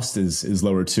the cost is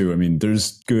lower too. I mean,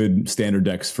 there's good Standard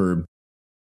decks for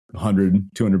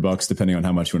 $100-$200 depending on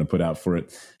how much you want to put out for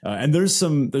it, and there's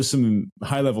some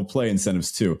high level play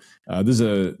incentives too. There's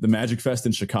the Magic Fest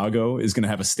in Chicago is going to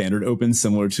have a Standard open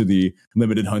similar to the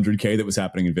limited 100K that was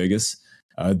happening in Vegas.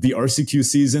 The RCQ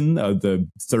season, the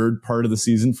third part of the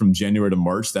season from January to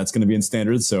March, that's going to be in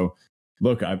Standard. So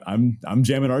look, I'm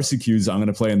jamming RCQs. I'm going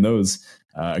to play in those.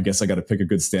 I guess I got to pick a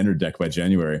good Standard deck by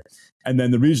January. And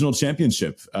then the regional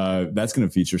championship, that's going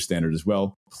to feature Standard as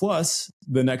well. Plus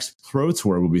the next Pro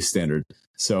Tour will be Standard.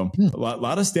 So a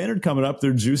lot of Standard coming up.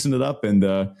 They're juicing it up. And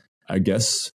I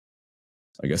guess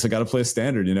I got to play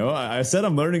Standard. You know, I said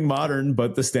I'm learning Modern,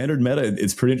 but the Standard meta,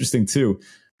 it's pretty interesting too.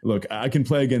 Look, I can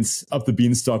play against Up the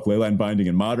Beanstalk Leyline Binding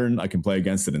in Modern. I can play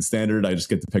against it in Standard. I just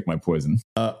get to pick my poison.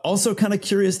 Also kind of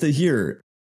curious to hear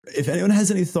if anyone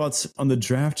has any thoughts on the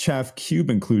Draft Chaff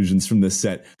Cube inclusions from this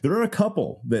set. There are a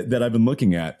couple that I've been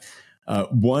looking at.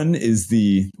 One is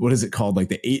what is it called? Like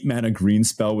the 8-mana green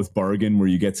spell with Bargain, where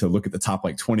you get to look at the top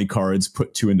like 20 cards,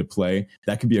 put 2 into play.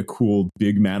 That could be a cool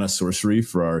big mana sorcery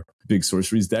for our big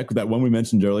sorceries deck. That one we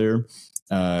mentioned earlier,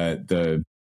 the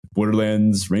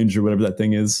Borderlands Ranger, whatever that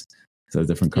thing is that a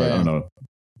different card? I don't know.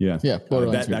 Yeah.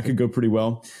 That could go pretty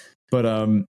well. But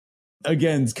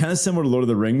again, it's kind of similar to Lord of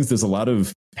the Rings. There's a lot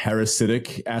of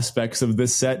parasitic aspects of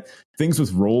this set. Things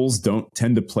with roles don't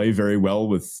tend to play very well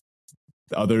with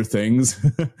other things.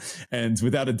 And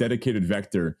without a dedicated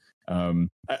vector,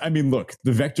 I mean, look,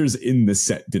 the vectors in this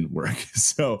set didn't work.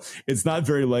 So it's not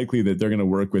very likely that they're going to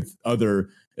work with other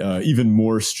even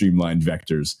more streamlined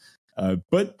vectors.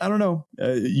 But I don't know,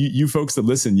 you folks that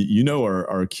listen, you know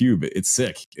our cube, it's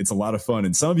sick. It's a lot of fun.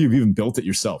 And some of you have even built it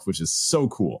yourself, which is so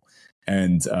cool.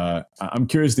 And I'm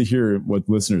curious to hear what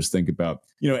listeners think about,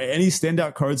 any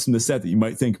standout cards from the set that you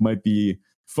might think might be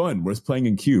fun, worth playing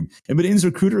in Cube. And Madane's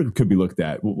Recruiter could be looked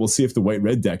at. We'll see if the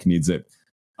white-red deck needs it.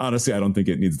 Honestly, I don't think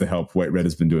it needs the help. White-red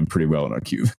has been doing pretty well in our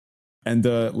Cube. And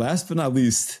last but not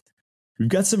least, we've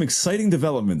got some exciting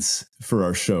developments for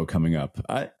our show coming up.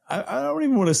 I don't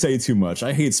even want to say too much.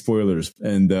 I hate spoilers,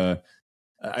 and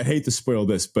I hate to spoil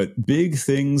this, but big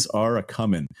things are a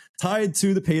coming, tied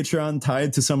to the Patreon,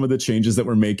 tied to some of the changes that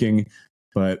we're making.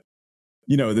 But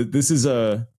this is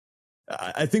I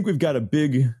think we've got a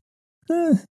big,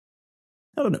 not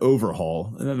an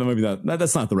overhaul. Maybe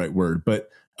that's not the right word, but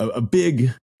a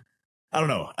big, I don't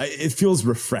know. It feels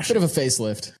refreshing. Bit of a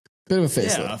facelift. Yeah,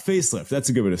 a facelift. That's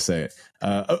a good way to say it.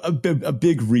 A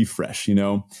big refresh, and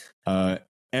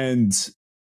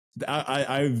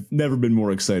I've never been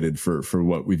more excited for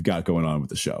what we've got going on with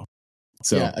the show.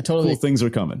 So yeah, cool things are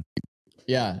coming.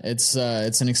 Yeah, it's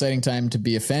an exciting time to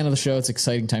be a fan of the show. It's an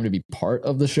exciting time to be part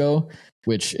of the show,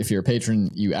 which if you're a patron,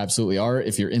 you absolutely are.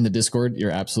 If you're in the Discord,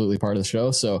 you're absolutely part of the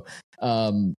show. So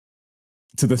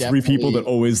to the three people that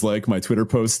always like my Twitter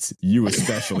posts, you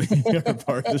especially are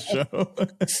part of the show.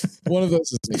 One of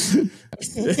those is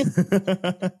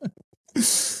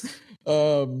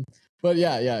me. But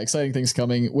yeah, exciting things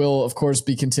coming. We'll, of course,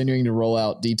 be continuing to roll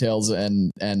out details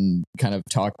and kind of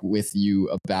talk with you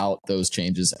about those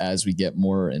changes as we get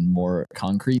more and more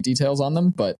concrete details on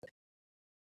them. But,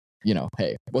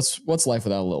 hey, what's life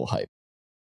without a little hype?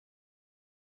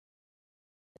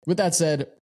 With that said,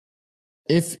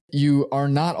 if you are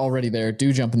not already there,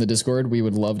 do jump in the Discord. We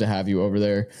would love to have you over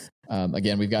there.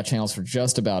 Again, we've got channels for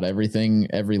just about everything,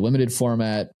 every limited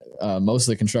format, most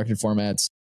of the constructed formats,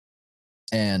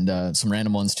 and some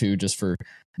random ones too, just for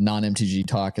non-MTG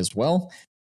talk as well.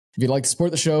 If you'd like to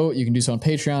support the show, you can do so on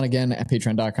Patreon, again, at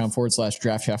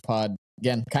patreon.com/DraftChaffPod.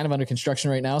 Again, kind of under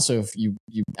construction right now, so if you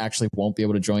actually won't be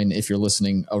able to join if you're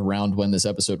listening around when this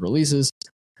episode releases.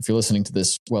 If you're listening to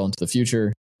this well into the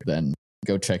future, then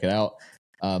go check it out.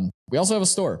 We also have a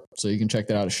store, so you can check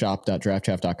that out at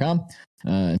shop.draftchaff.com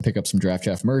and pick up some Draft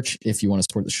Chaff merch. If you want to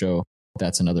support the show,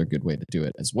 that's another good way to do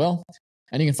it as well.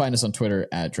 And you can find us on Twitter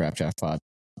at DraftChaffPod.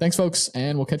 Thanks, folks,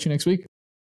 and we'll catch you next week.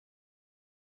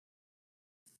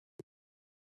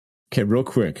 Okay, real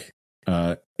quick.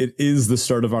 It is the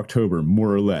start of October,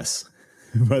 more or less,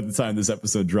 by the time this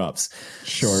episode drops.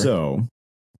 Sure. So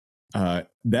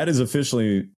that is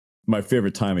officially my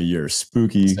favorite time of year,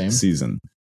 spooky season.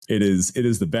 It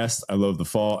is the best. I love the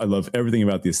fall. I love everything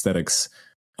about the aesthetics.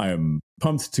 I am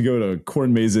pumped to go to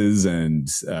corn mazes and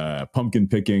pumpkin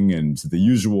picking and the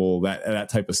usual that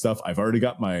type of stuff. I've already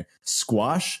got my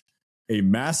squash, a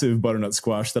massive butternut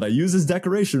squash that I use as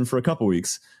decoration for a couple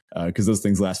weeks because those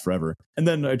things last forever. And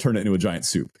then I turn it into a giant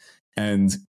soup.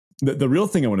 And the real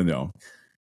thing I want to know,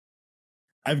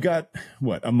 I've got,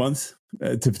 a month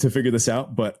to figure this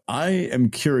out, but I am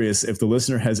curious if the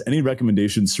listener has any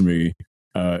recommendations for me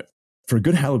for a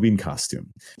good Halloween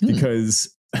costume.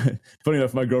 Because funny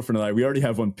enough, my girlfriend and I, we already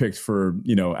have one picked for,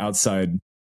 outside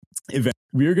event.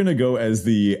 We're going to go as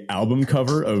the album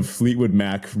cover of Fleetwood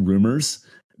Mac Rumors.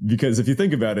 Because if you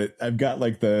think about it, I've got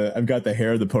the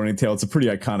hair, the ponytail. It's a pretty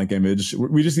iconic image.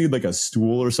 We just need like a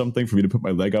stool or something for me to put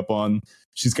my leg up on.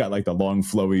 She's got like the long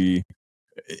flowy.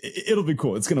 It'll be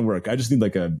cool. It's going to work. I just need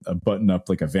like a button up,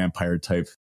 like a vampire type.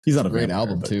 He's not a great vampire,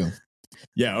 album too.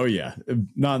 Yeah. Oh yeah.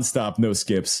 Nonstop, no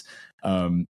skips.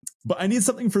 But I need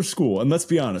something for school. And let's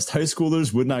be honest, high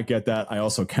schoolers would not get that. I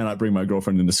also cannot bring my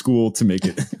girlfriend into school to make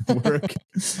it work.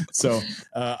 So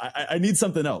I need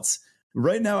something else.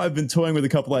 Right now, I've been toying with a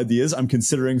couple ideas. I'm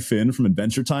considering Finn from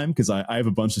Adventure Time because I have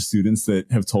a bunch of students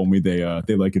that have told me they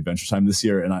like Adventure Time this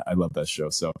year, and I love that show.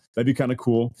 So that'd be kind of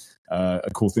cool, a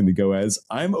cool thing to go as.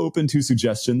 I'm open to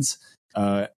suggestions.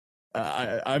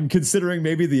 I'm considering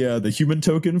maybe the human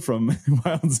token from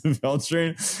Wilds of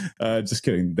Eldraine. Just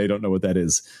kidding. They don't know what that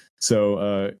is.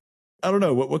 So I don't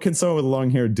know. What can someone with long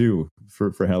hair do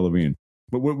for Halloween?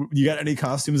 What, you got any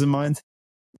costumes in mind?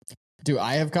 Do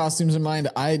I have costumes in mind?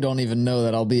 I don't even know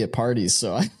that I'll be at parties,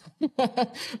 so you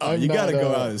got to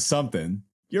go out as something.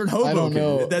 You're in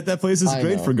Hoboken. That place is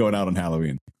great for going out on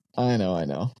Halloween. I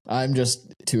know. I'm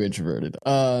just too introverted.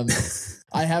 I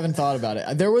haven't thought about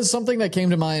it. There was something that came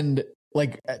to mind,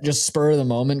 like just spur of the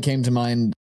moment came to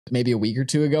mind maybe a week or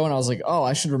two ago, and I was like, oh,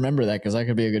 I should remember that because that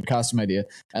could be a good costume idea.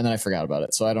 And then I forgot about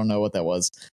it, so I don't know what that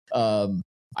was.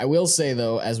 I will say,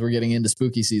 though, as we're getting into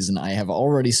spooky season, I have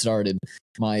already started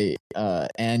my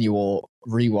annual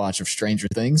rewatch of Stranger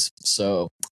Things. So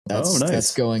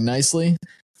that's going nicely.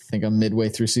 I think I'm midway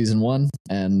through season 1.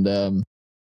 And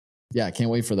I can't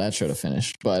wait for that show to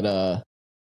finish. But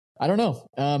I don't know.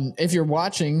 If you're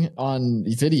watching on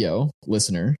video,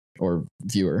 listener or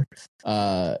viewer,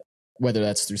 whether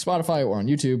that's through Spotify or on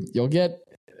YouTube, you'll get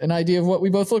an idea of what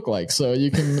we both look like. So you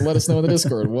can let us know in the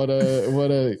Discord what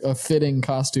a fitting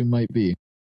costume might be.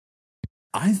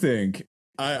 I think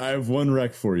I have one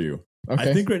rec for you.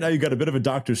 Okay. I think right now you got a bit of a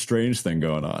Doctor Strange thing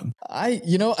going on. I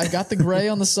got the gray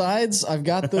on the sides. I've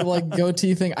got the like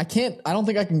goatee thing. I don't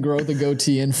think I can grow the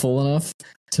goatee in full enough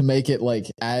to make it like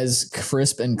as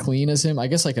crisp and clean as him. I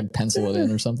guess I could pencil it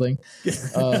in or something.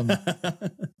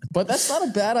 But that's not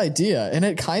a bad idea. And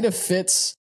it kind of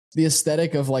fits the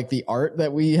aesthetic of like the art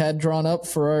that we had drawn up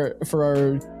for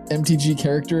our MTG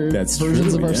character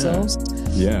versions of ourselves.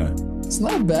 Yeah. It's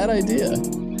not a bad idea.